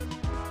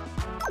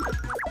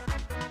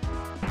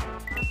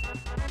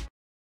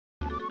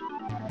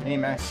 Any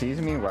max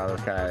sees me? Wow,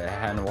 this guy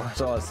hadn't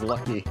watched all his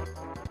lucky.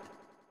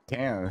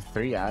 Damn,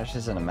 3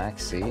 ashes and a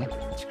max C?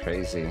 It's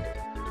crazy.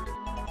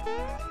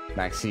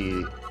 Max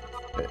C.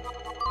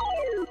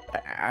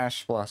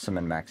 Ash Blossom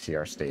and Max C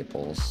are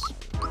staples.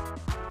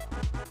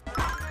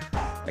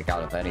 Like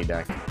out of any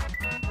deck.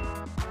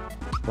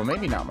 Well,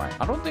 maybe not mine.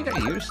 I don't think I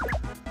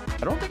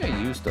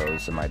used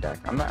those in my deck.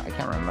 I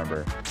can't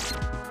remember.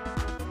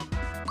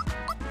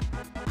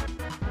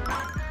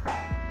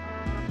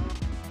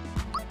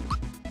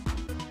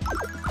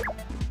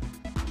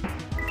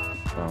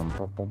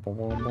 What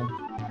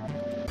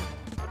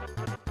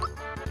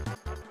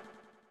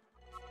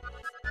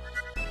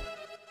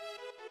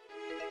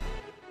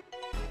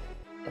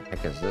the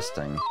heck is this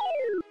thing?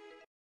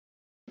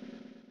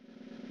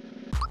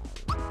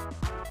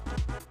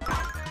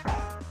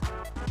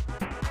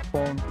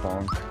 Bonk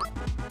bonk.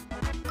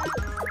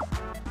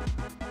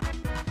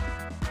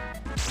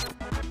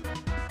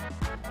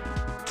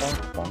 Bonk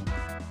bonk.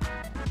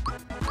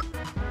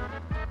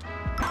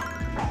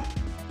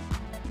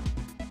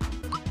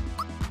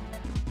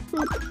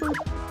 Boop, boop.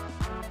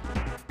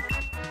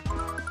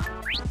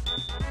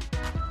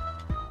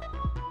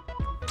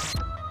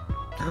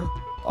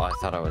 Oh, I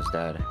thought I was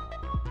dead.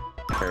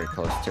 Very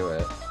close to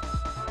it.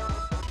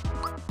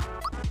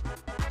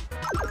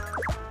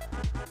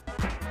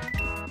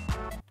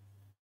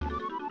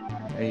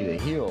 I need a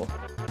heal.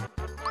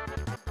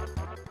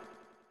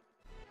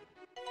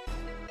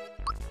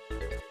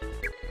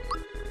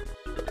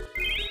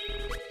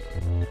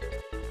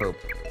 Poop.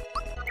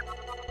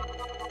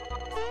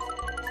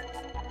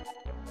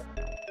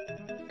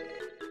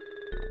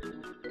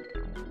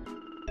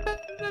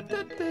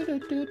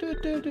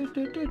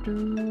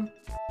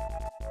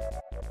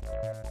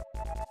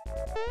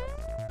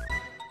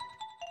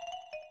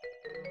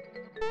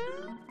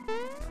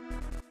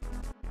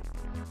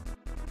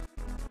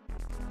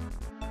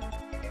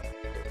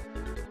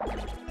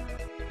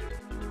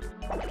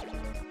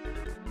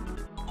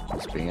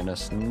 It's being a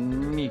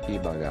sneaky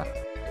bugger.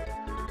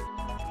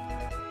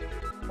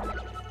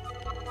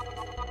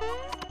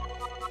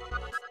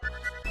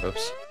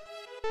 Oops.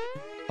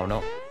 Oh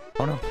no.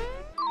 Oh no.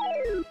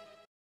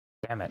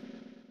 Damn it.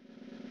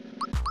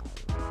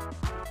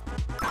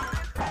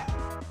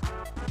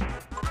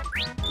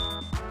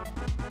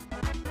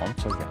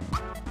 Once again.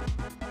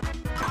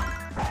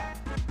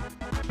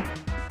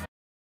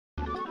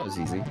 That was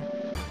easy.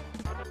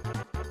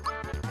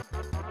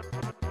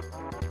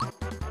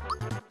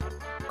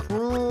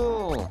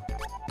 Cool.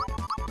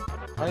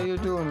 How you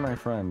doing, my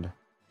friend?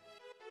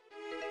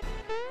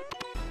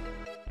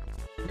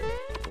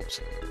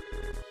 Oops.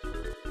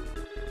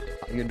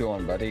 How you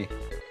doing, buddy?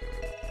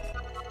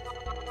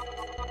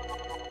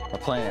 We're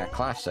playing a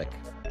classic.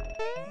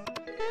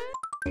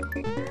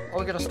 Oh,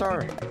 we got a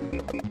star.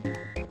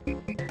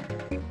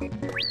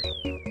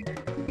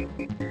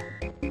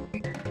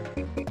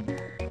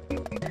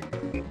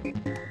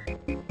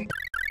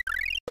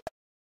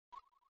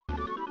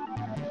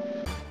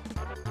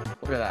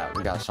 Look at that,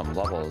 we got some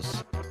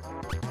levels.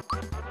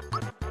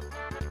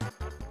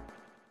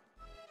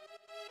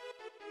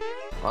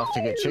 I'll have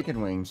to get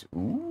chicken wings.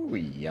 Ooh,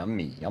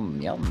 yummy, yum,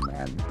 yum,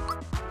 man.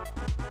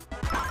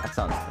 That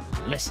sounds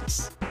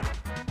delicious.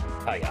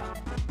 Oh yeah.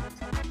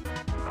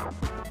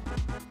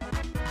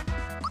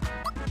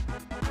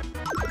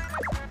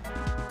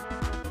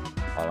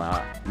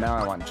 Oh, now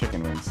I want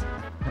chicken wings.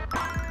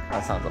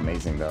 That sounds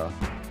amazing though.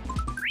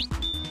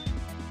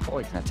 Oh,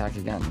 we can attack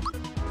again.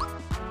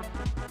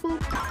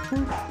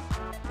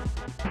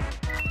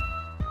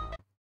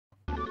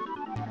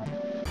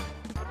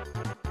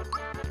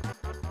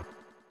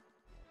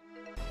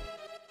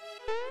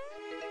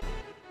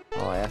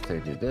 Oh, I have to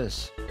do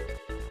this.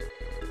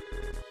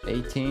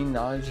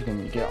 $18, you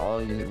can get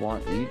all you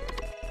want to eat.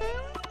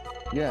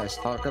 Yes,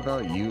 talk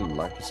about you,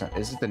 like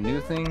is it the new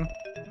thing?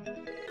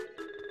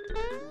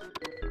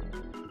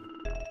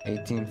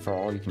 18 for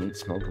all you can eat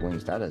smoked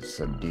wings. That is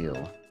a deal.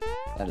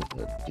 That is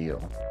a deal.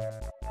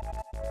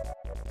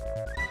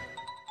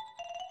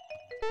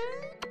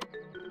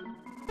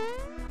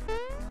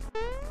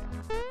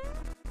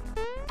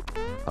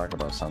 Talk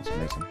about sounds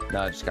amazing.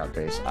 No, I just got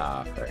base.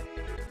 Ah, fair.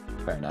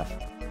 Fair enough.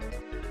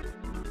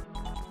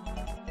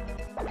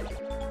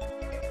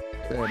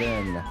 Good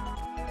in.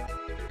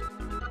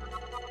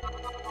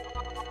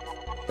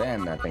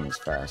 Damn, that thing's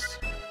fast.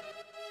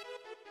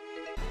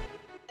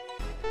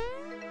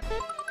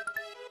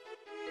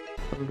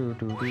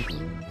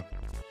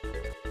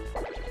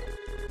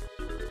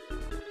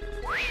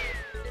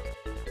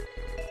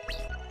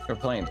 We're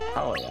playing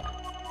Palia.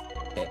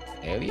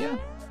 Area?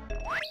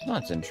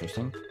 That's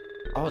interesting.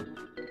 Oh.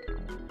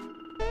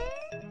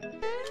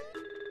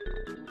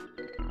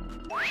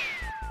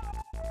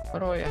 How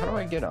do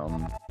I get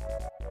them?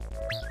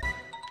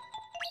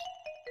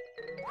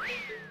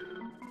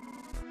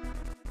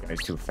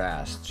 It's too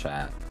fast,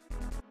 chat.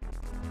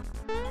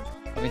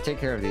 Let me take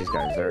care of these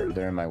guys.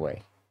 They're in my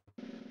way.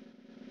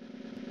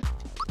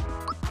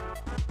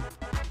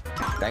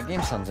 That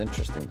game sounds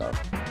interesting though.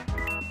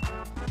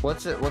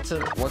 What's it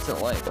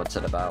like? What's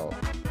it about?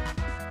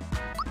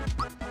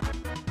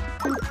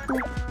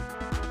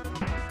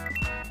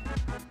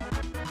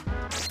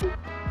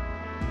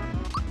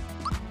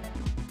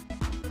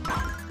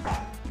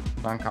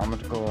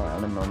 Non-comical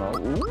animal.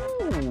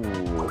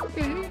 Ooh,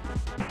 okay.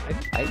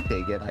 I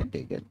dig it. I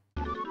dig it.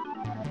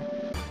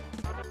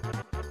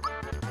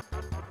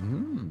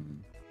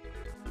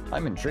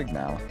 I'm intrigued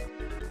now.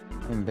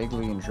 I'm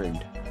vaguely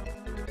intrigued.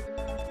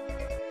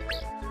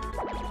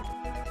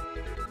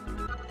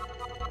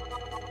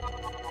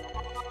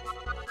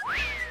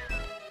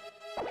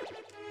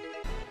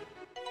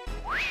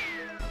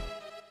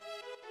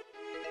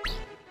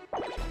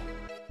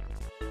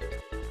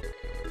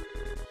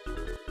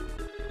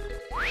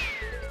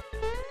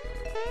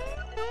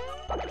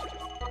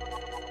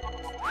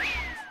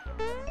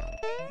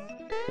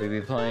 Will we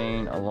be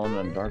playing Alone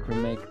in the Dark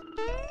remake?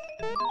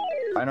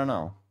 I don't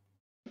know.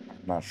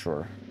 Not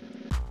sure.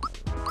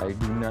 I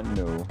do not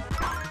know.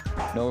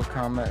 No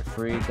combat,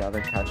 free, gather,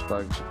 catch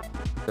bugs,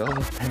 build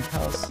a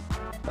penthouse.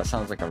 That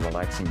sounds like a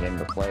relaxing game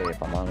to play,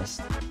 if I'm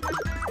honest.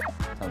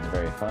 Sounds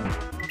very fun.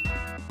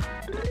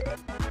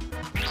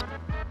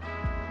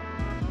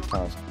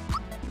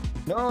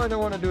 No, I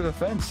don't want to do the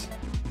fence.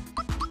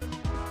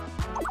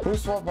 Who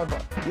swapped my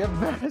button? You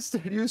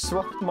bastard! You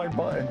swapped my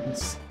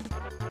buttons.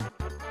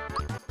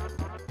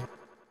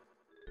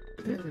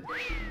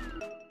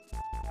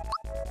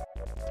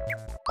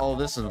 Oh,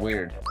 this is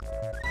weird.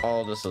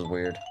 Oh, this is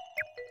weird.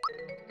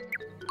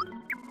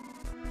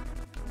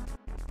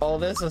 Oh,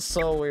 this is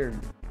so weird.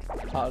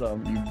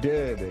 Autumn, you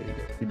did.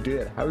 You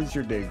did. How's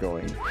your day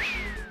going?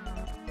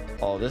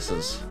 Oh, this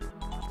is...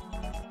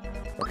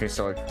 Okay,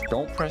 so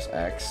don't press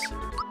X.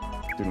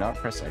 Do not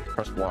press X.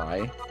 Press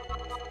Y.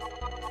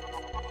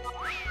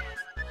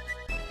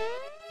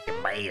 You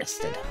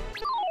bastard.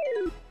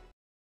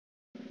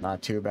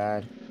 Not too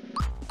bad.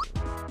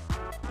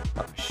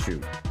 Oh,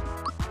 shoot.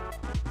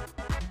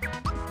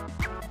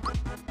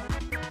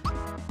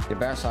 Hey,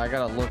 Bass, I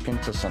gotta look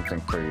into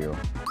something for you.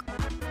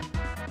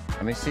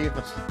 Let me see if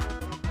it's...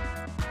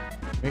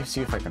 Let me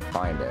see if I can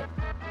find it.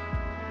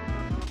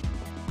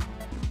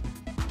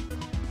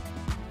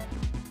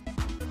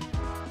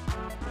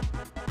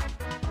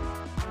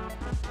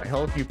 I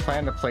hope you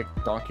plan to play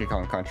Donkey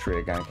Kong Country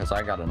again, because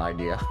I got an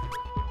idea.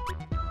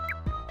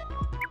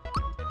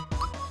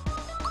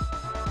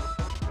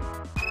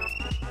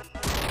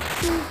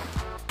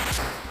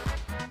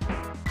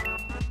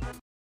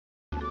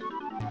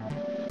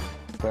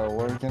 They're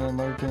working and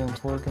lurking and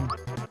twerking.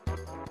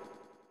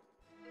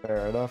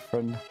 Fair enough,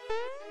 friend.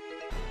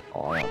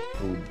 Oh, I want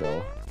food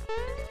though.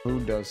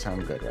 Food does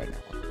sound good right now.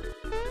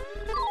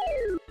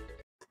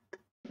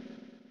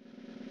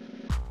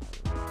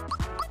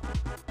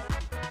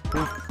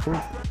 Oof,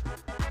 oof.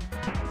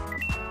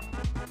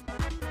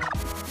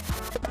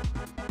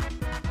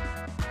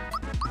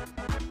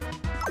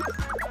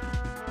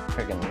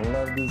 Freaking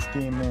love this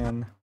game,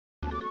 man.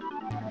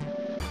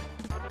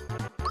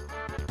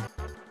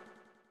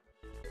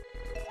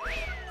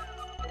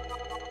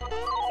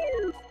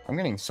 I'm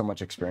getting so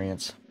much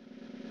experience.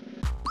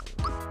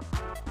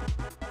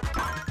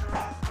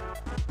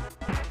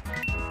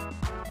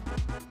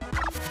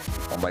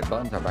 Oh, my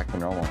buttons are back to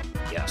normal.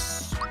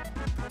 Yes.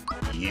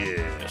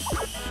 Yes.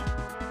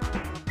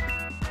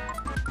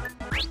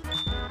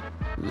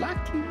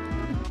 Lucky.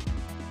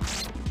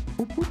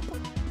 Boop, boop.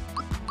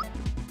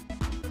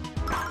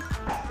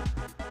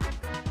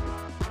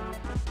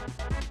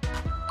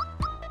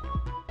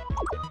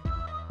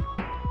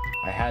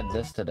 I had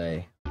this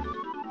today.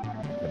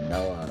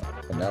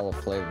 Vanilla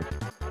flavored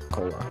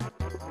cola.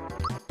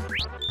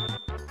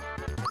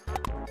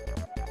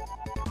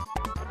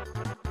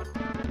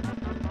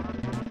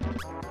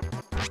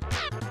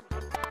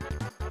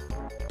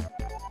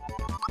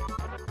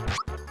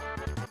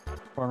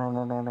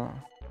 No.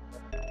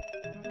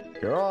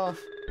 You're off.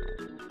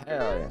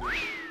 Hell yeah.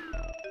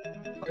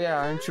 Oh yeah,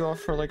 aren't you off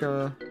for like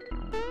a...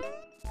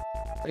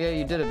 Oh yeah,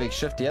 you did a big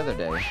shift the other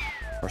day.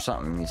 Or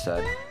something, you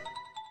said.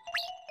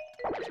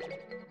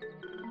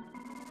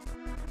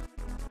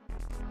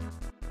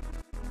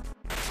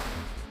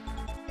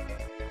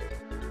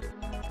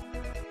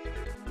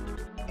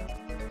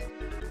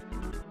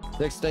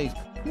 Six days.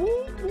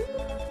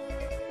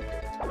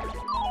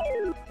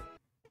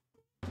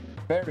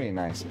 Very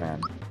nice,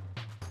 man.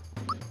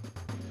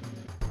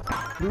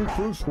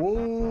 First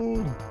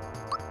one.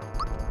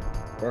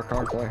 Work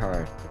hard, play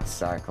hard.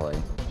 Exactly.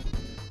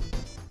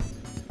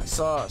 I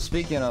saw,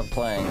 speaking of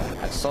playing,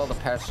 I saw the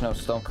patch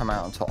notes don't come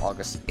out until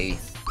August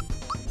 8th.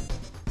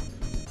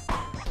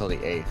 Until the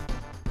 8th.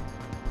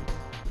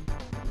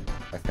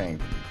 I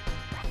think.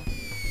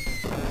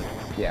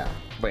 Yeah,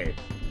 wait.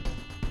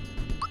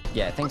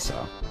 Yeah, I think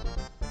so.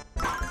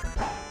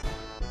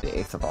 The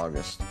 8th of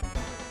August.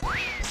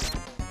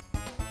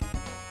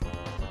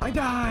 I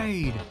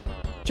died!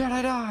 Jet,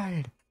 I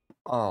died!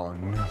 Oh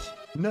no.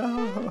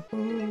 No!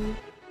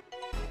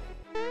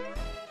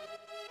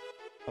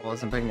 I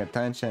wasn't paying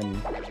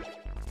attention.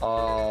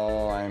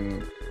 Oh,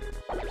 I'm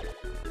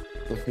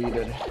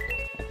defeated.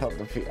 I felt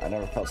defeated. I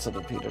never felt so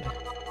defeated.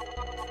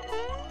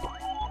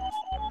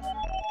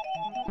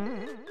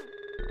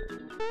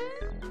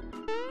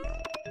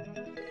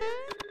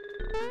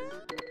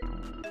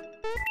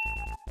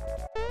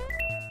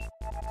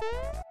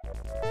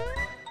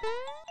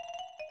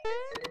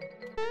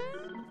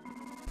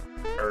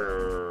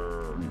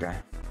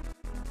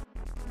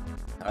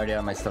 I already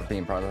have my stuff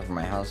being brought up from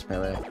my house,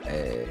 melee.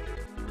 Hey.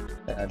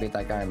 I beat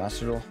that guy in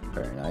Master Duel.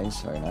 Very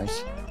nice, very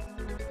nice.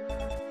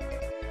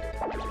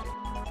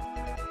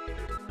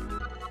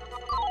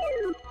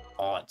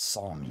 Oh, it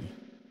saw me.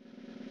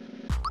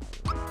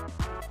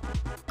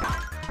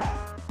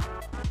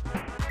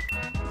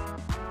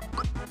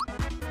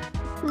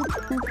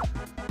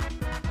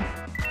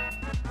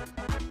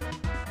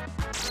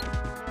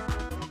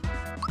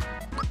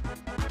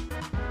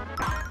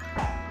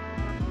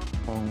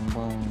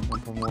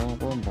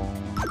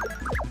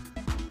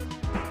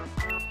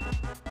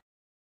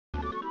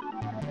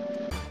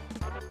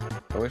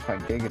 I wish my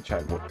Giga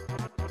Chat would.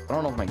 I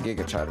don't know if my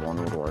Giga Chat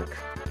one would work.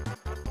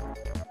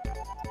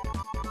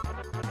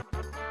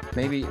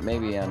 Maybe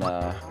in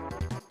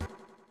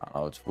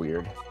oh, it's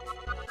weird.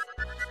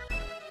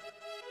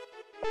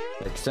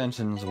 The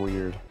extension's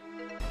weird.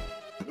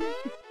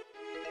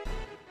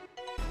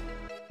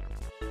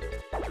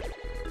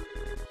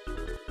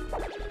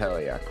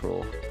 Hell yeah,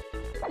 cool.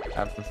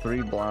 After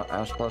 3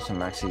 Ash Plus and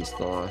Maxi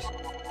stars.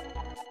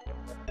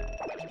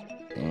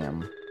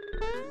 Damn.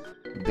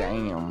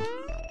 Damn.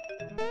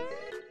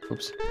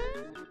 Oops.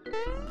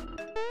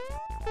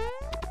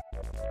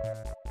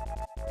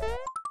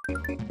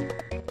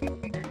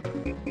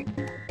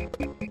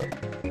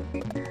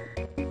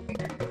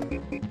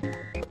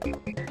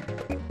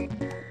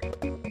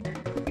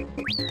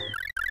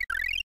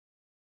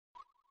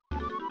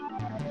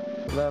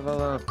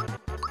 Level up.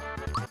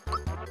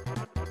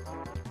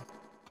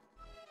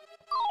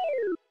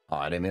 Oh,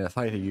 I didn't mean to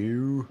fight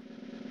you.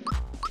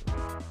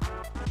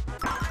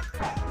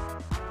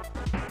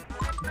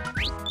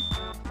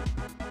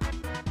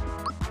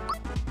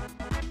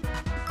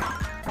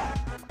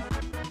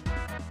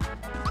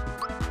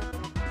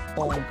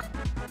 Bonk.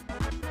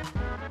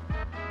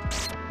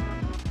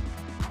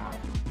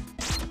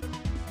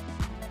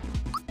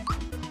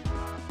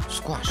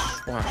 Squash,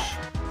 squash.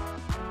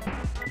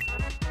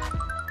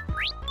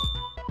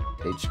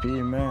 HP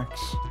max.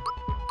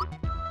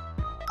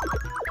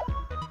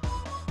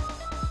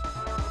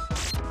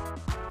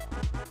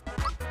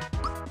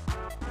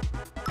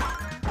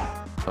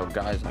 So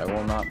guys, I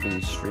will not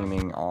be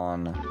streaming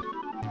on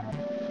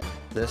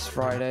this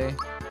Friday.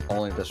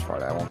 Only this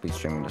Friday. I won't be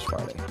streaming this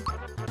Friday.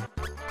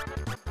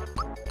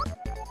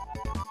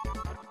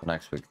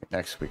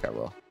 Next week I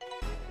will.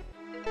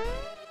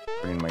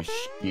 Bring my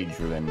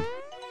schedule in.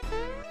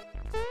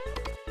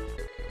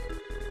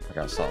 I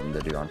got something to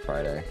do on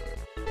Friday.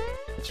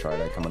 It's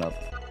Friday coming up.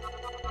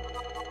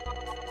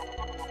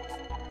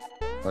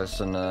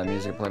 Listen to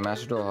music, play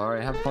Master Duel.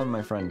 Alright, have fun,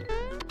 my friend.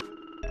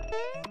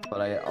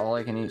 But all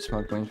I can eat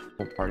smoked wings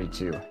for party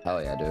too.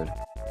 Hell yeah, dude.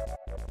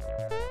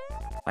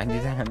 I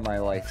need that in my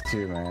life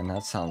too, man.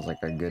 That sounds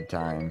like a good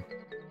time.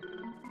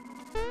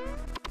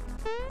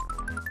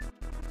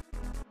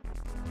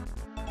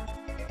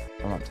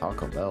 I want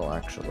Taco Bell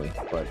actually,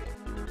 but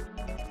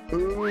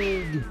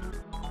Ugh.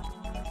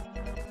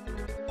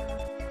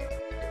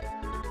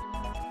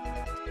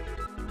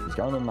 He's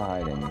gone in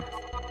hiding.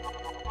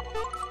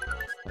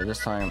 By this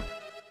time,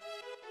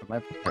 am I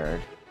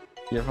prepared?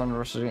 You have fun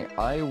university?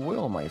 I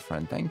will, my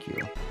friend, thank you.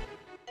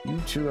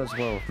 You too as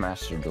well with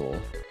Master Duel.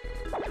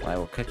 I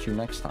will catch you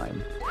next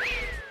time.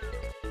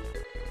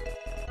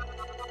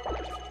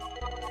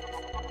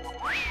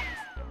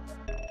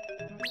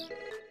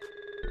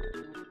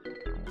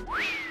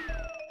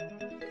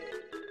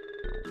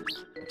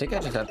 I think I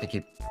just have to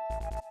keep...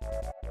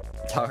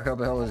 Taco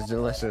Bell is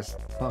delicious.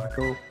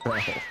 Taco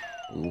Bell.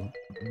 Ooh.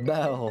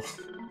 Bell.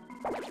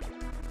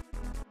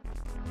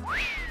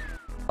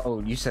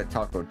 Oh, you said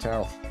Taco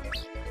Tell.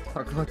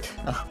 Taco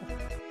Tell.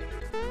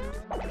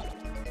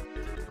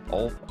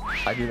 Oh,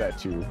 I do that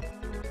too.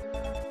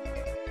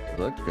 It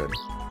looked good.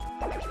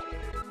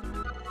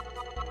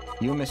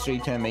 You mystery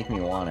 10 make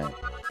me want it.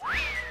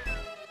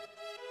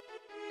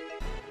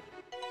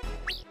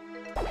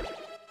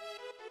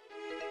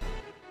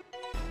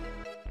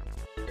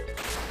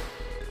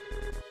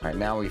 Alright,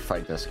 now we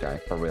fight this guy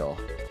for real.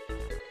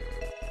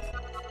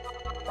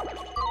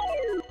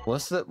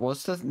 What's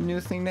the new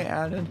thing they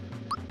added?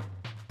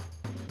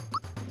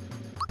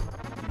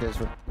 You guys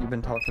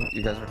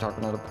were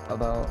talking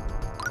about?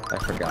 I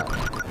forgot.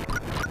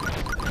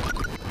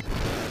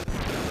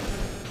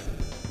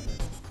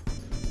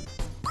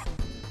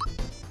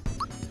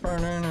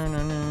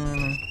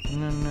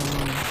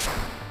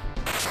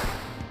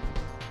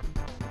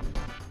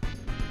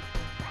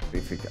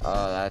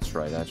 Oh, that's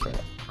right, that's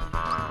right.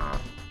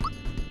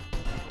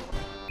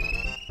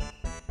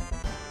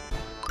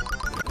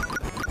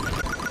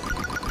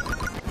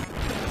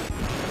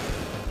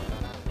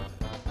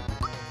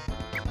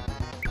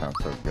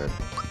 sounds so good.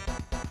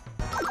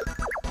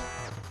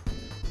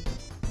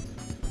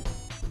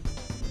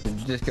 Did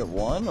you just get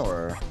one,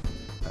 or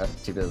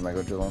too bad my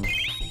go-to one?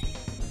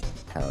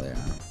 Hell yeah.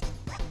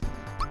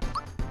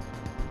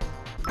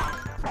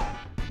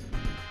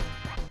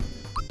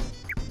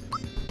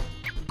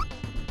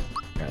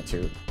 Got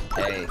two.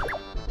 Hey.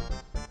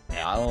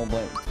 Yeah, I don't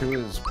blame. Two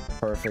is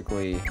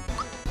perfectly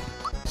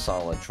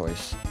solid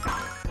choice.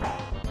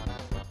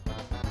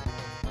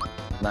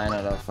 9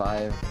 out of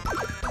 5.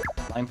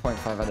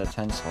 9.5 out of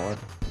 10 solid.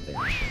 Damn.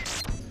 Oh,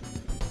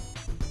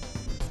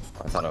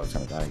 I thought I was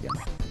gonna die again.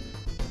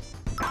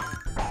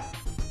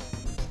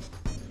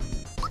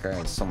 This guy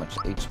has so much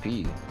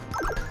HP.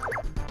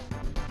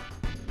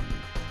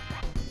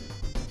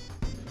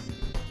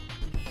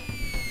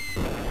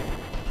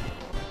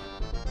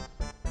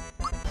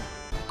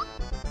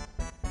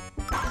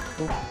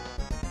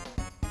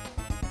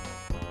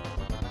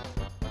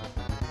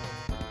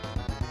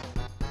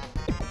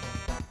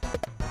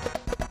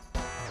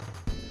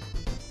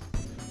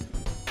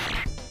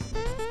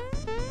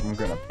 I'm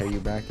gonna pay you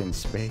back in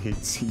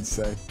spades, he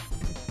said.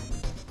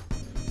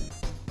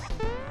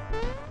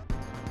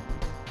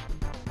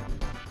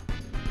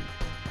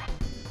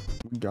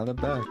 We got it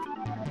back.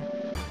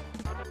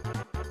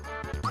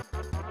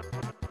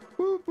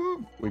 Whoop,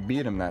 whoop. We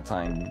beat him that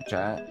time,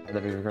 chat.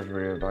 That we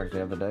recorded back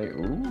the other day.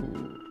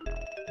 Ooh.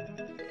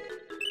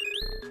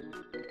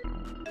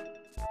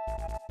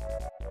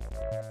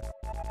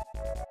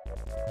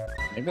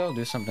 Maybe I'll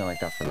do something like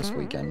that for this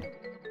weekend.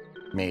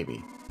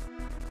 Maybe.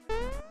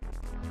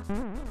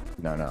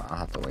 No, I'll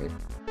have to wait.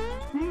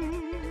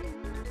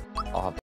 I'll have to